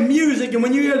going to play music, and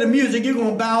when you hear the music, you're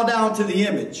going to bow down to the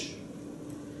image.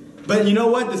 But you know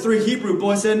what? The 3 Hebrew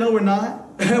boys said, no, we're not.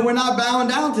 We're not bowing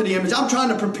down to the image. I'm trying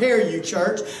to prepare you,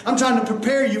 church. I'm trying to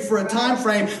prepare you for a time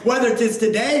frame, whether it's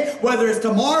today, whether it's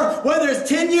tomorrow, whether it's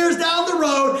 10 years down the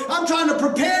road. I'm trying to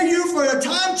prepare you for a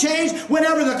time change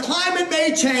whenever the climate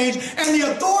may change and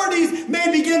the authorities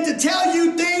may begin to tell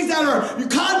you things that are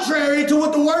contrary to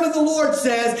what the word of the Lord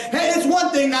says. Hey, it's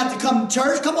one thing not to come to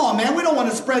church. Come on, man. We don't want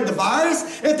to spread the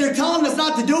virus. If they're telling us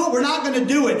not to do it, we're not going to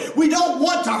do it. We don't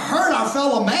want to hurt our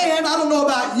fellow man. I don't know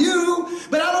about you,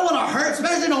 but I don't want to hurt,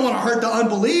 especially don't want to hurt the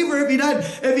unbeliever.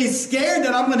 If he's scared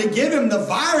that I'm going to give him the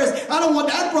virus, I don't want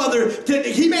that brother to,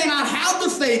 he may not have the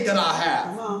faith that I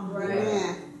have. Come on,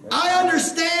 right. I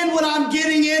understand what I'm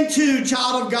getting into,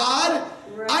 child of God.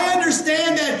 I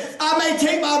understand that I may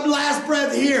take my last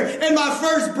breath here and my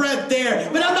first breath there,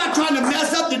 but I'm not trying to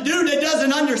mess up the dude that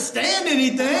doesn't understand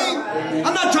anything.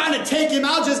 I'm not trying to take him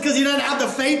out just because he doesn't have the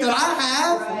faith that I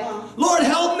have. Lord,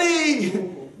 help me.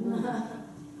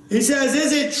 He says,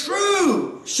 is it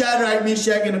true, Shadrach,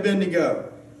 Meshach, and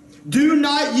Abednego? Do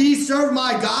not ye serve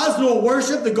my gods, nor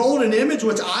worship the golden image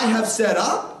which I have set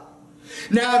up?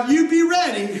 Now, if you be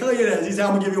ready, look at this. He said,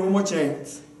 I'm going to give you one more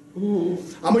chance. I'm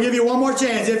going to give you one more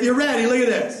chance. If you're ready, look at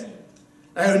this.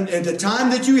 And at the time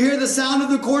that you hear the sound of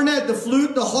the cornet, the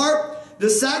flute, the harp, the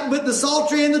sackbut, the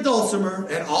psaltery, and the dulcimer,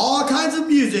 and all kinds of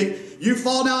music, you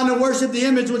fall down and worship the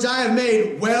image which I have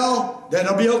made, well, then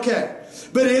it'll be okay.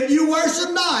 But if you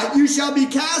worship not, you shall be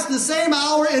cast the same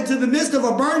hour into the midst of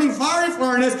a burning fiery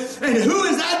furnace. And who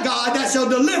is that God that shall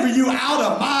deliver you out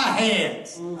of my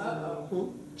hands?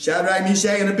 Shadrach,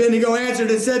 Meshach, and Abednego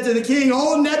answered and said to the king,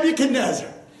 O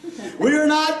Nebuchadnezzar, we are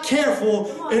not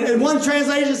careful. And one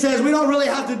translation says we don't really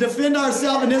have to defend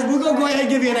ourselves in this. We're going to go ahead and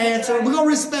give you an answer. We're going to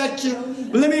respect you.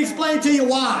 But let me explain to you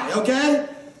why, okay?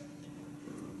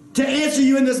 To answer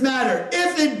you in this matter.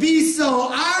 If it be so,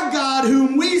 our God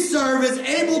whom we serve is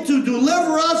able to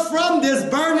deliver us from this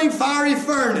burning fiery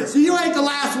furnace. You ain't the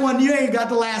last one. You ain't got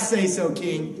the last say so,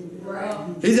 king. Right.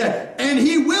 He said, and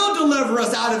he will deliver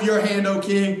us out of your hand, O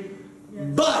king.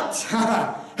 But,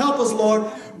 help us,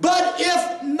 Lord. But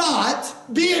if not,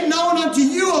 be it known unto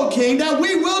you, O king, that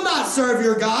we will not serve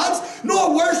your gods,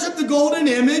 nor worship the golden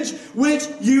image which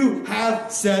you have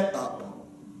set up.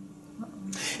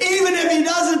 Even if he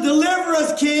doesn't deliver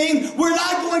us, king, we're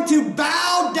not going to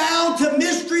bow down to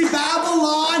Mystery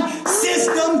Babylon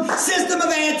system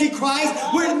of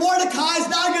Antichrist. Where Mordecai's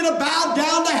not going to bow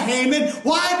down to Haman.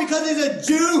 Why? Because he's a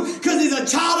Jew, because he's a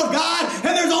child of God,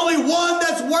 and there's only one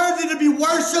that's worthy to be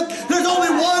worshipped. There's only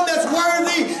one that's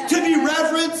worthy to be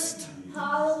reverenced.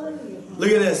 Hallelujah. Look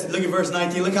at this. Look at verse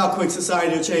 19. Look how quick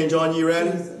society will change on you.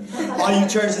 Ready? All you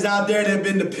churches out there that have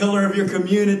been the pillar of your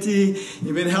community.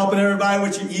 You've been helping everybody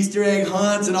with your Easter egg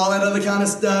hunts and all that other kind of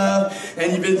stuff.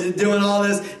 And you've been doing all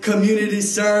this community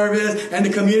service. And the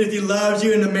community loves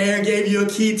you. And the mayor gave you a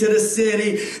key to the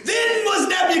city. Then was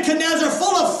Nebuchadnezzar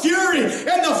full of fury.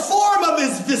 And the form of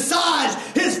his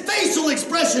visage, his facial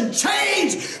expression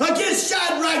changed against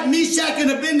Shadrach, Meshach, and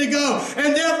Abednego.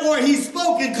 And therefore he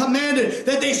spoke and commanded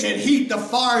that they should heat the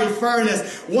fiery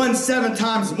furnace 17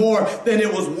 times more than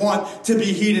it was wont to be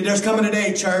heated. There's coming a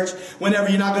day, church, whenever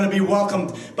you're not going to be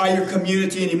welcomed by your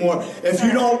community anymore. If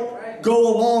you don't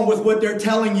go along with what they're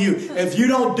telling you, if you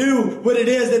don't do what it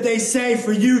is that they say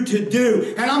for you to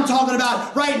do, and I'm talking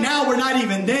about right now, we're not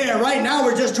even there. Right now,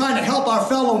 we're just trying to help our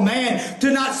fellow man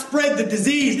to not spread the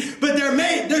disease. But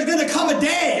there's going to come a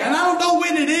day, and I don't know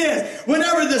when it is,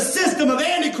 whenever the system of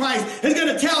Antichrist is going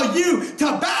to tell you to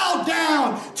bow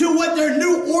down to what their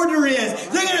new order is.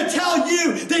 They're going to tell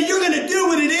you that you're going to do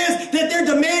what it is that they're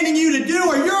demanding you to do,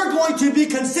 or you're going to be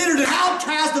considered an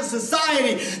outcast of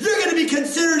society. You're going to be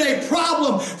considered a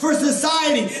problem for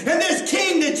society. And this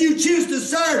king that you choose to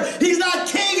serve, he's not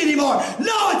king anymore.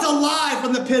 No, it's a lie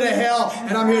from the pit of hell.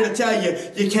 And I'm here to tell you,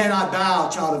 you cannot bow,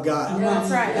 child of God.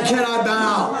 That's right. You cannot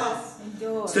bow.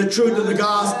 It's the truth of the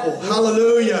gospel.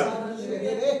 Hallelujah.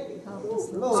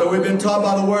 So we've been taught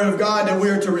by the word of God that we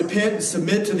are to repent and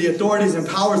submit to the authorities and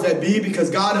powers that be, because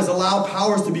God has allowed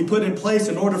powers to be put in place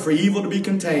in order for evil to be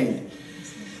contained.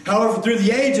 However, through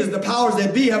the ages, the powers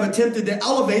that be have attempted to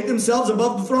elevate themselves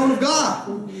above the throne of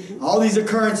God. All these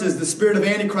occurrences, the spirit of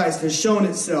Antichrist has shown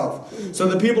itself. So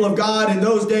the people of God in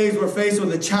those days were faced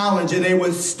with a challenge, and they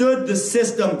withstood the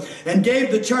system and gave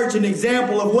the church an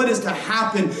example of what is to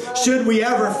happen should we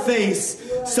ever face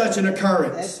such an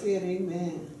occurrence. That's it,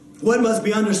 amen. What must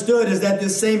be understood is that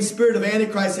this same spirit of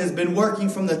Antichrist has been working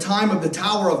from the time of the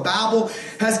Tower of Babel,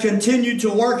 has continued to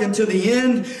work until the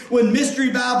end, when Mystery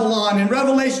Babylon in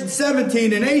Revelation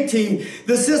 17 and 18,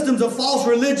 the systems of false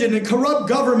religion and corrupt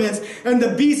governments and the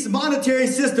beast's monetary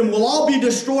system will all be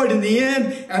destroyed in the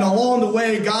end. And along the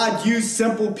way, God used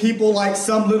simple people like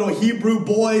some little Hebrew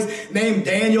boys named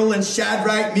Daniel and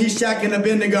Shadrach, Meshach, and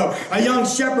Abednego, a young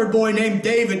shepherd boy named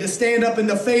David, to stand up in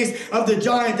the face of the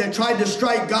giant that tried to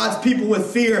strike God's people with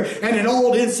fear, and an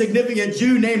old insignificant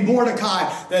Jew named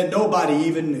Mordecai that nobody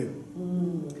even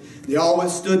knew. They all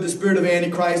withstood the spirit of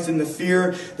Antichrist and the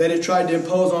fear that it tried to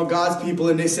impose on God's people,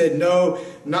 and they said, "No,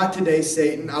 not today,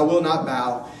 Satan. I will not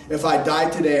bow. If I die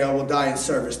today, I will die in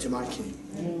service to my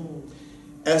king."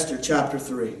 Esther chapter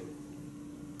 3.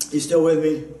 You still with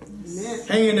me? Amen.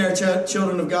 Hang in there,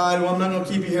 children of God. Well, I'm not going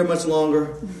to keep you here much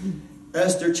longer.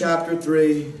 Esther chapter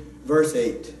 3, verse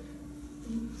 8.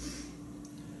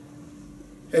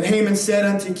 And Haman said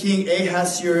unto King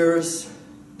Ahasuerus,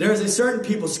 "There is a certain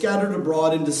people scattered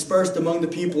abroad and dispersed among the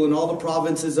people in all the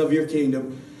provinces of your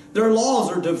kingdom. Their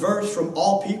laws are diverse from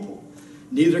all people.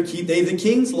 Neither keep they the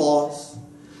king's laws.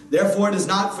 Therefore it is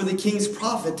not for the king's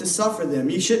profit to suffer them."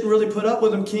 You shouldn't really put up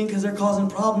with them, king, because they're causing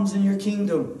problems in your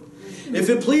kingdom. "If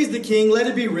it please the king, let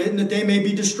it be written that they may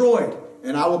be destroyed.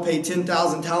 And I will pay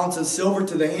 10,000 talents of silver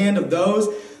to the hand of those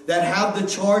that have the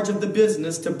charge of the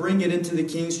business to bring it into the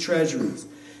king's treasuries."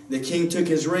 The king took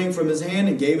his ring from his hand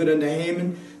and gave it unto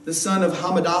Haman, the son of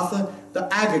Hammedatha, the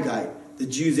Agagite, the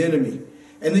Jews' enemy.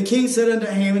 And the king said unto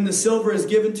Haman, "The silver is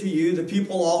given to you, the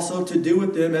people also, to do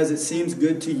with them as it seems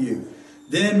good to you."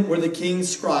 Then were the king's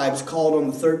scribes called on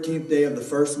the 13th day of the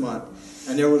first month,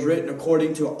 and there was written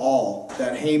according to all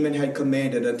that Haman had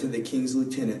commanded unto the king's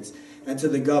lieutenants, and to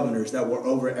the governors that were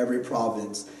over every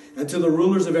province, and to the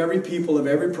rulers of every people of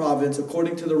every province,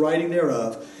 according to the writing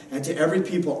thereof, and to every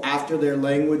people after their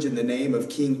language, in the name of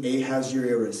King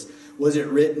Ahasuerus was it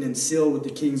written and sealed with the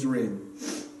king's ring.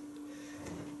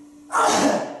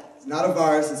 It's not a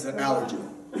virus, it's an allergy.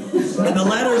 And the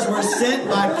letters were sent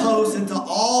by post into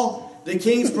all the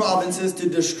king's provinces to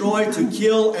destroy, to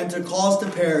kill, and to cause to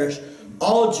perish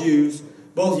all Jews,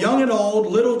 both young and old,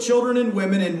 little children and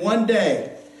women, in one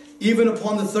day, even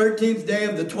upon the 13th day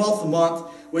of the 12th month,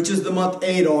 which is the month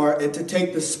Adar, and to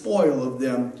take the spoil of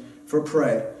them for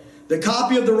prey. The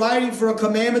copy of the writing for a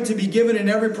commandment to be given in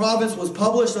every province was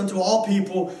published unto all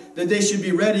people, that they should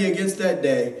be ready against that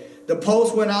day. The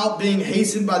post went out, being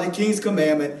hastened by the king's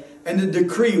commandment, and the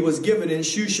decree was given in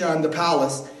Shushan the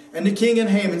palace. And the king and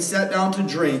Haman sat down to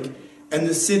drink, and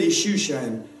the city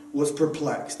Shushan was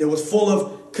perplexed. It was full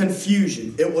of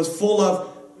confusion. It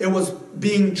was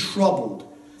being troubled.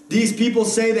 These people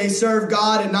say they serve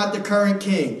God and not the current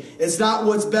king. It's not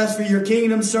what's best for your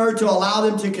kingdom, sir, to allow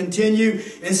them to continue.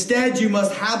 Instead, you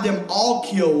must have them all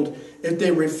killed if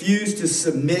they refuse to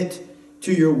submit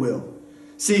to your will.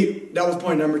 See, that was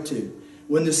point number 2.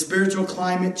 When the spiritual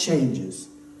climate changes,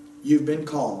 you've been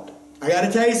called. I got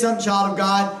to tell you something, child of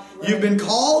God. You've been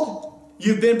called.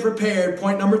 You've been prepared.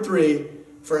 Point number 3,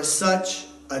 for such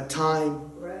a time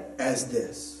as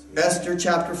this. Esther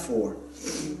chapter 4.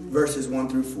 Verses 1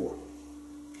 through 4.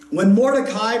 When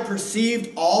Mordecai perceived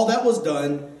all that was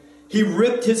done, he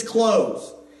ripped his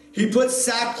clothes. He put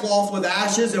sackcloth with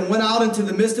ashes and went out into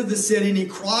the midst of the city, and he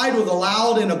cried with a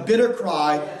loud and a bitter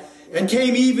cry, and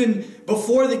came even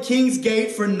before the king's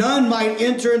gate, for none might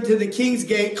enter into the king's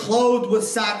gate clothed with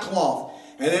sackcloth.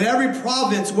 And in every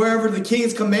province, wherever the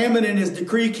king's commandment and his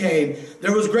decree came,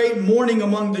 there was great mourning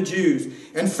among the Jews,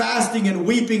 and fasting and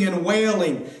weeping and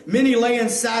wailing. Many lay in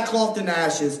sackcloth and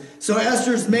ashes. So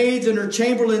Esther's maids and her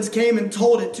chamberlains came and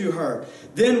told it to her.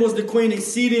 Then was the queen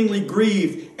exceedingly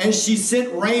grieved, and she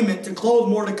sent raiment to clothe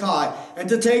Mordecai, and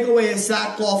to take away his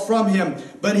sackcloth from him,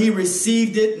 but he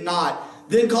received it not.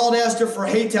 Then called Esther for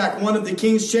Hatak, one of the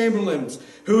king's chamberlains,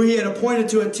 who he had appointed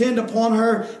to attend upon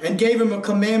her, and gave him a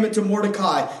commandment to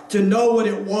Mordecai to know what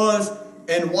it was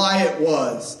and why it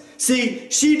was. See,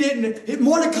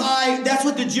 Mordecai, that's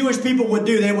what the Jewish people would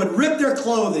do. They would rip their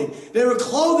clothing. They would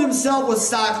clothe themselves with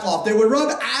sackcloth. They would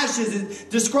rub ashes. It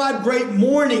described great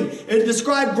mourning. It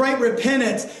described great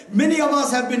repentance. Many of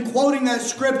us have been quoting that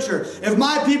scripture. If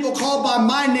my people called by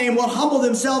my name will humble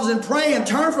themselves and pray and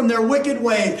turn from their wicked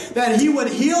ways, that he would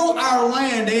heal our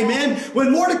land. Amen.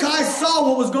 When Mordecai saw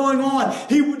what was going on,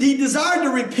 he desired to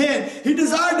repent. He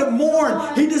desired to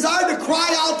mourn. He desired to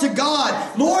cry out to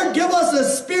God. Lord, give us a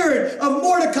spirit of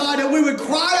Mordecai, that we would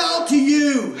cry out to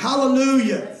you.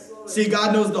 Hallelujah. See,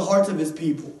 God knows the hearts of his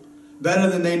people better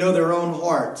than they know their own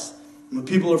hearts. When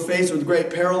people are faced with great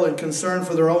peril and concern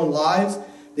for their own lives,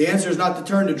 The answer is not to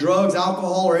turn to drugs,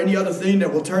 alcohol, or any other thing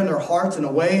that will turn their hearts and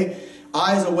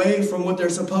eyes away from what they're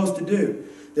supposed to do.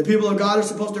 The people of God are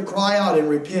supposed to cry out and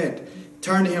repent.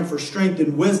 Turn to Him for strength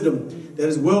and wisdom, that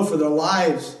His will for their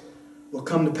lives will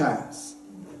come to pass.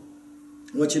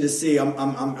 I want you to see,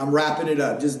 I'm wrapping it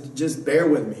up. Just bear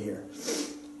with me here.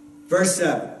 Verse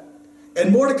 7.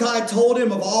 And Mordecai told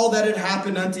him of all that had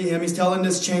happened unto him. He's telling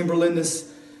this chamberlain, this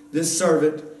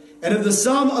servant, and of the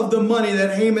sum of the money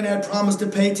that Haman had promised to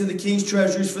pay to the king's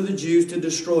treasuries for the Jews to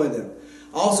destroy them.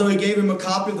 Also he gave him a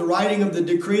copy of the writing of the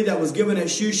decree that was given at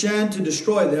Shushan to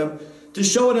destroy them, to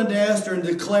show it unto Esther and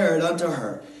declare it unto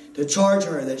her, to charge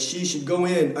her that she should go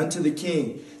in unto the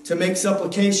king, to make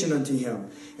supplication unto him,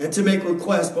 and to make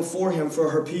request before him for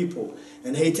her people.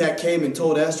 And Hatach came and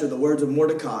told Esther the words of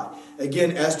Mordecai.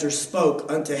 Again Esther spoke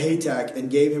unto Hatach and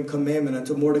gave him commandment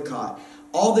unto Mordecai.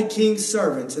 All the king's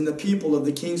servants and the people of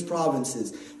the king's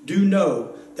provinces do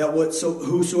know that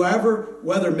whosoever,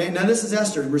 whether man, now this is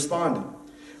Esther responding,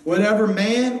 whatever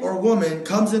man or woman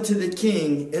comes into the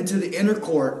king, into the inner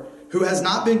court, who has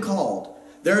not been called,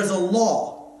 there is a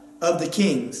law of the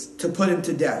kings to put him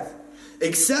to death,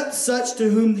 except such to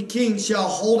whom the king shall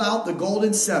hold out the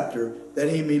golden scepter, that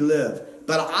he may live.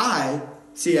 But I,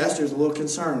 see Esther's a little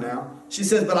concerned now. She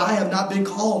says, but I have not been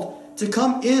called to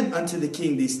come in unto the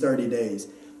king these 30 days.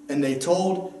 And they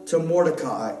told to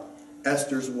Mordecai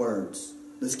Esther's words.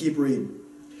 Let's keep reading.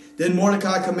 Then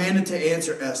Mordecai commanded to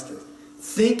answer Esther,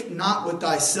 think not with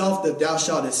thyself that thou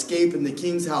shalt escape in the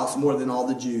king's house more than all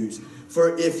the Jews.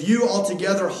 For if you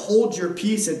altogether hold your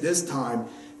peace at this time,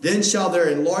 then shall their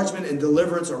enlargement and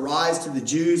deliverance arise to the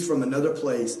Jews from another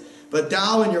place. But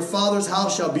thou and your father's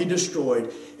house shall be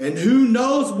destroyed. And who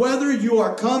knows whether you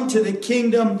are come to the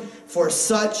kingdom for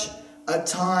such a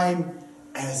time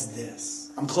as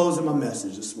this. I'm closing my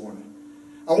message this morning.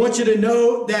 I want you to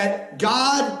know that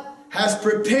God has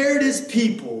prepared His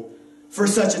people for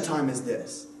such a time as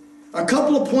this. A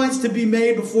couple of points to be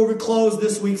made before we close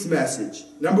this week's message.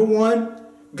 Number one,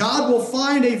 God will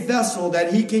find a vessel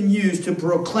that He can use to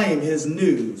proclaim His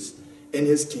news in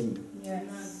His kingdom.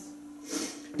 Yes.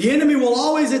 The enemy will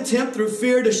always attempt through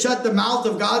fear to shut the mouth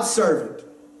of God's servant.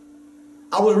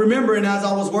 I was remembering as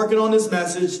I was working on this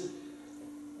message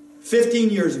 15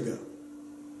 years ago.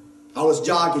 I was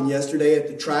jogging yesterday at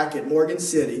the track at Morgan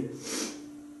City.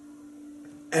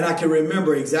 And I can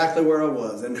remember exactly where I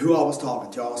was and who I was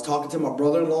talking to. I was talking to my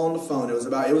brother-in-law on the phone. It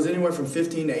was anywhere from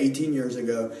 15 to 18 years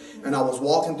ago. And I was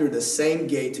walking through the same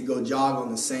gate to go jog on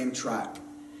the same track.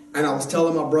 And I was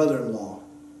telling my brother-in-law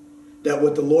that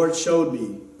what the Lord showed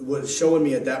me, was showing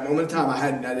me at that moment in time.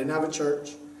 I didn't have a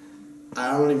church.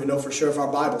 I don't even know for sure if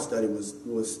our Bible study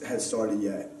had started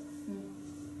yet.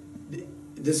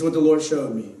 This is what the Lord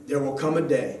showed me. There will come a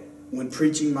day when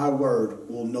preaching my word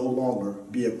will no longer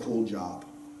be a cool job.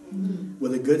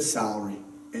 With a good salary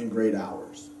and great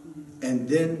hours. And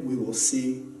then we will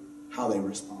see how they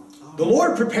respond. The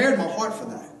Lord prepared my heart for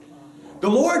that. The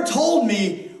Lord told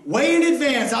me way in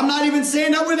advance. I'm not even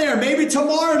saying that we're there. Maybe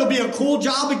tomorrow it'll be a cool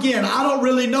job again. I don't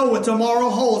really know what tomorrow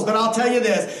holds, but I'll tell you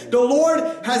this. The Lord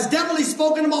has definitely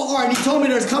spoken to my heart, and He told me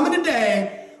there's coming a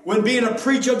day when being a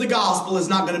preacher of the gospel is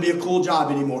not going to be a cool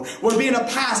job anymore. When being a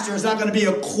pastor is not going to be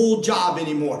a cool job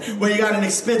anymore. Where you got an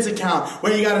expense account,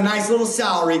 where you got a nice little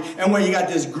salary, and where you got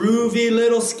this groovy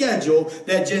little schedule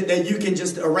that you can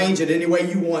just arrange it any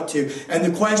way you want to. And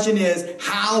the question is,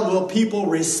 how will people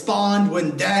respond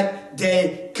when that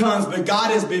day comes? But God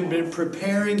has been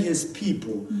preparing His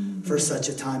people for such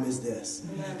a time as this.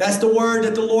 That's the word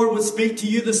that the Lord would speak to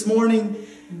you this morning.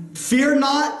 Fear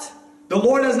not. The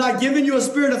Lord has not given you a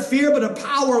spirit of fear, but of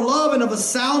power, love, and of a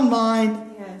sound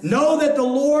mind. Yes. Know that the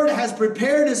Lord has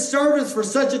prepared His servants for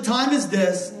such a time as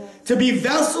this, to be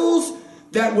vessels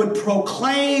that would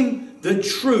proclaim the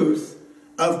truth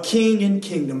of King and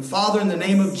kingdom. Father, in the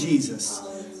name of Jesus,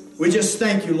 we just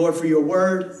thank you, Lord, for your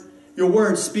word. Your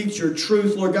word speaks your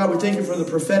truth, Lord God. We thank you for the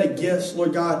prophetic gifts,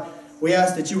 Lord God. We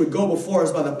ask that you would go before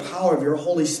us by the power of your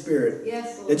Holy Spirit.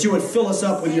 Yes, that you would fill us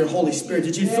up with your Holy Spirit.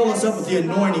 That you'd fill us up with the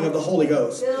anointing of the Holy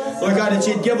Ghost. Lord God, that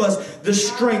you'd give us the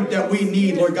strength that we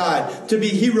need, Lord God, to be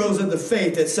heroes of the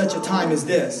faith at such a time as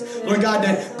this. Lord God,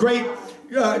 that great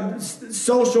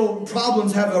social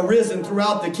problems have arisen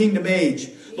throughout the kingdom age.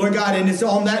 Lord God, and it's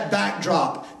on that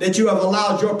backdrop that you have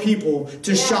allowed your people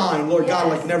to shine, Lord God,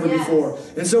 like never before.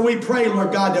 And so we pray,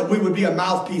 Lord God, that we would be a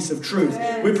mouthpiece of truth.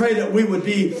 We pray that we would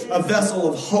be a vessel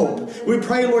of hope. We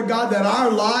pray, Lord God, that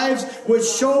our lives would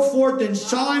show forth and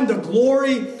shine the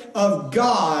glory of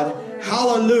God.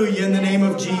 Hallelujah, in the name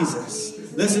of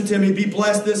Jesus. Listen to me. Be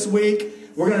blessed this week.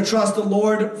 We're going to trust the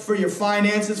Lord for your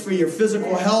finances, for your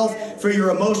physical health, for your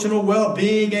emotional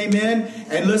well-being. Amen.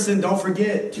 And listen, don't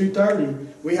forget, 2:30,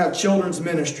 we have children's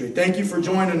ministry. Thank you for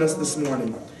joining us this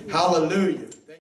morning. Hallelujah.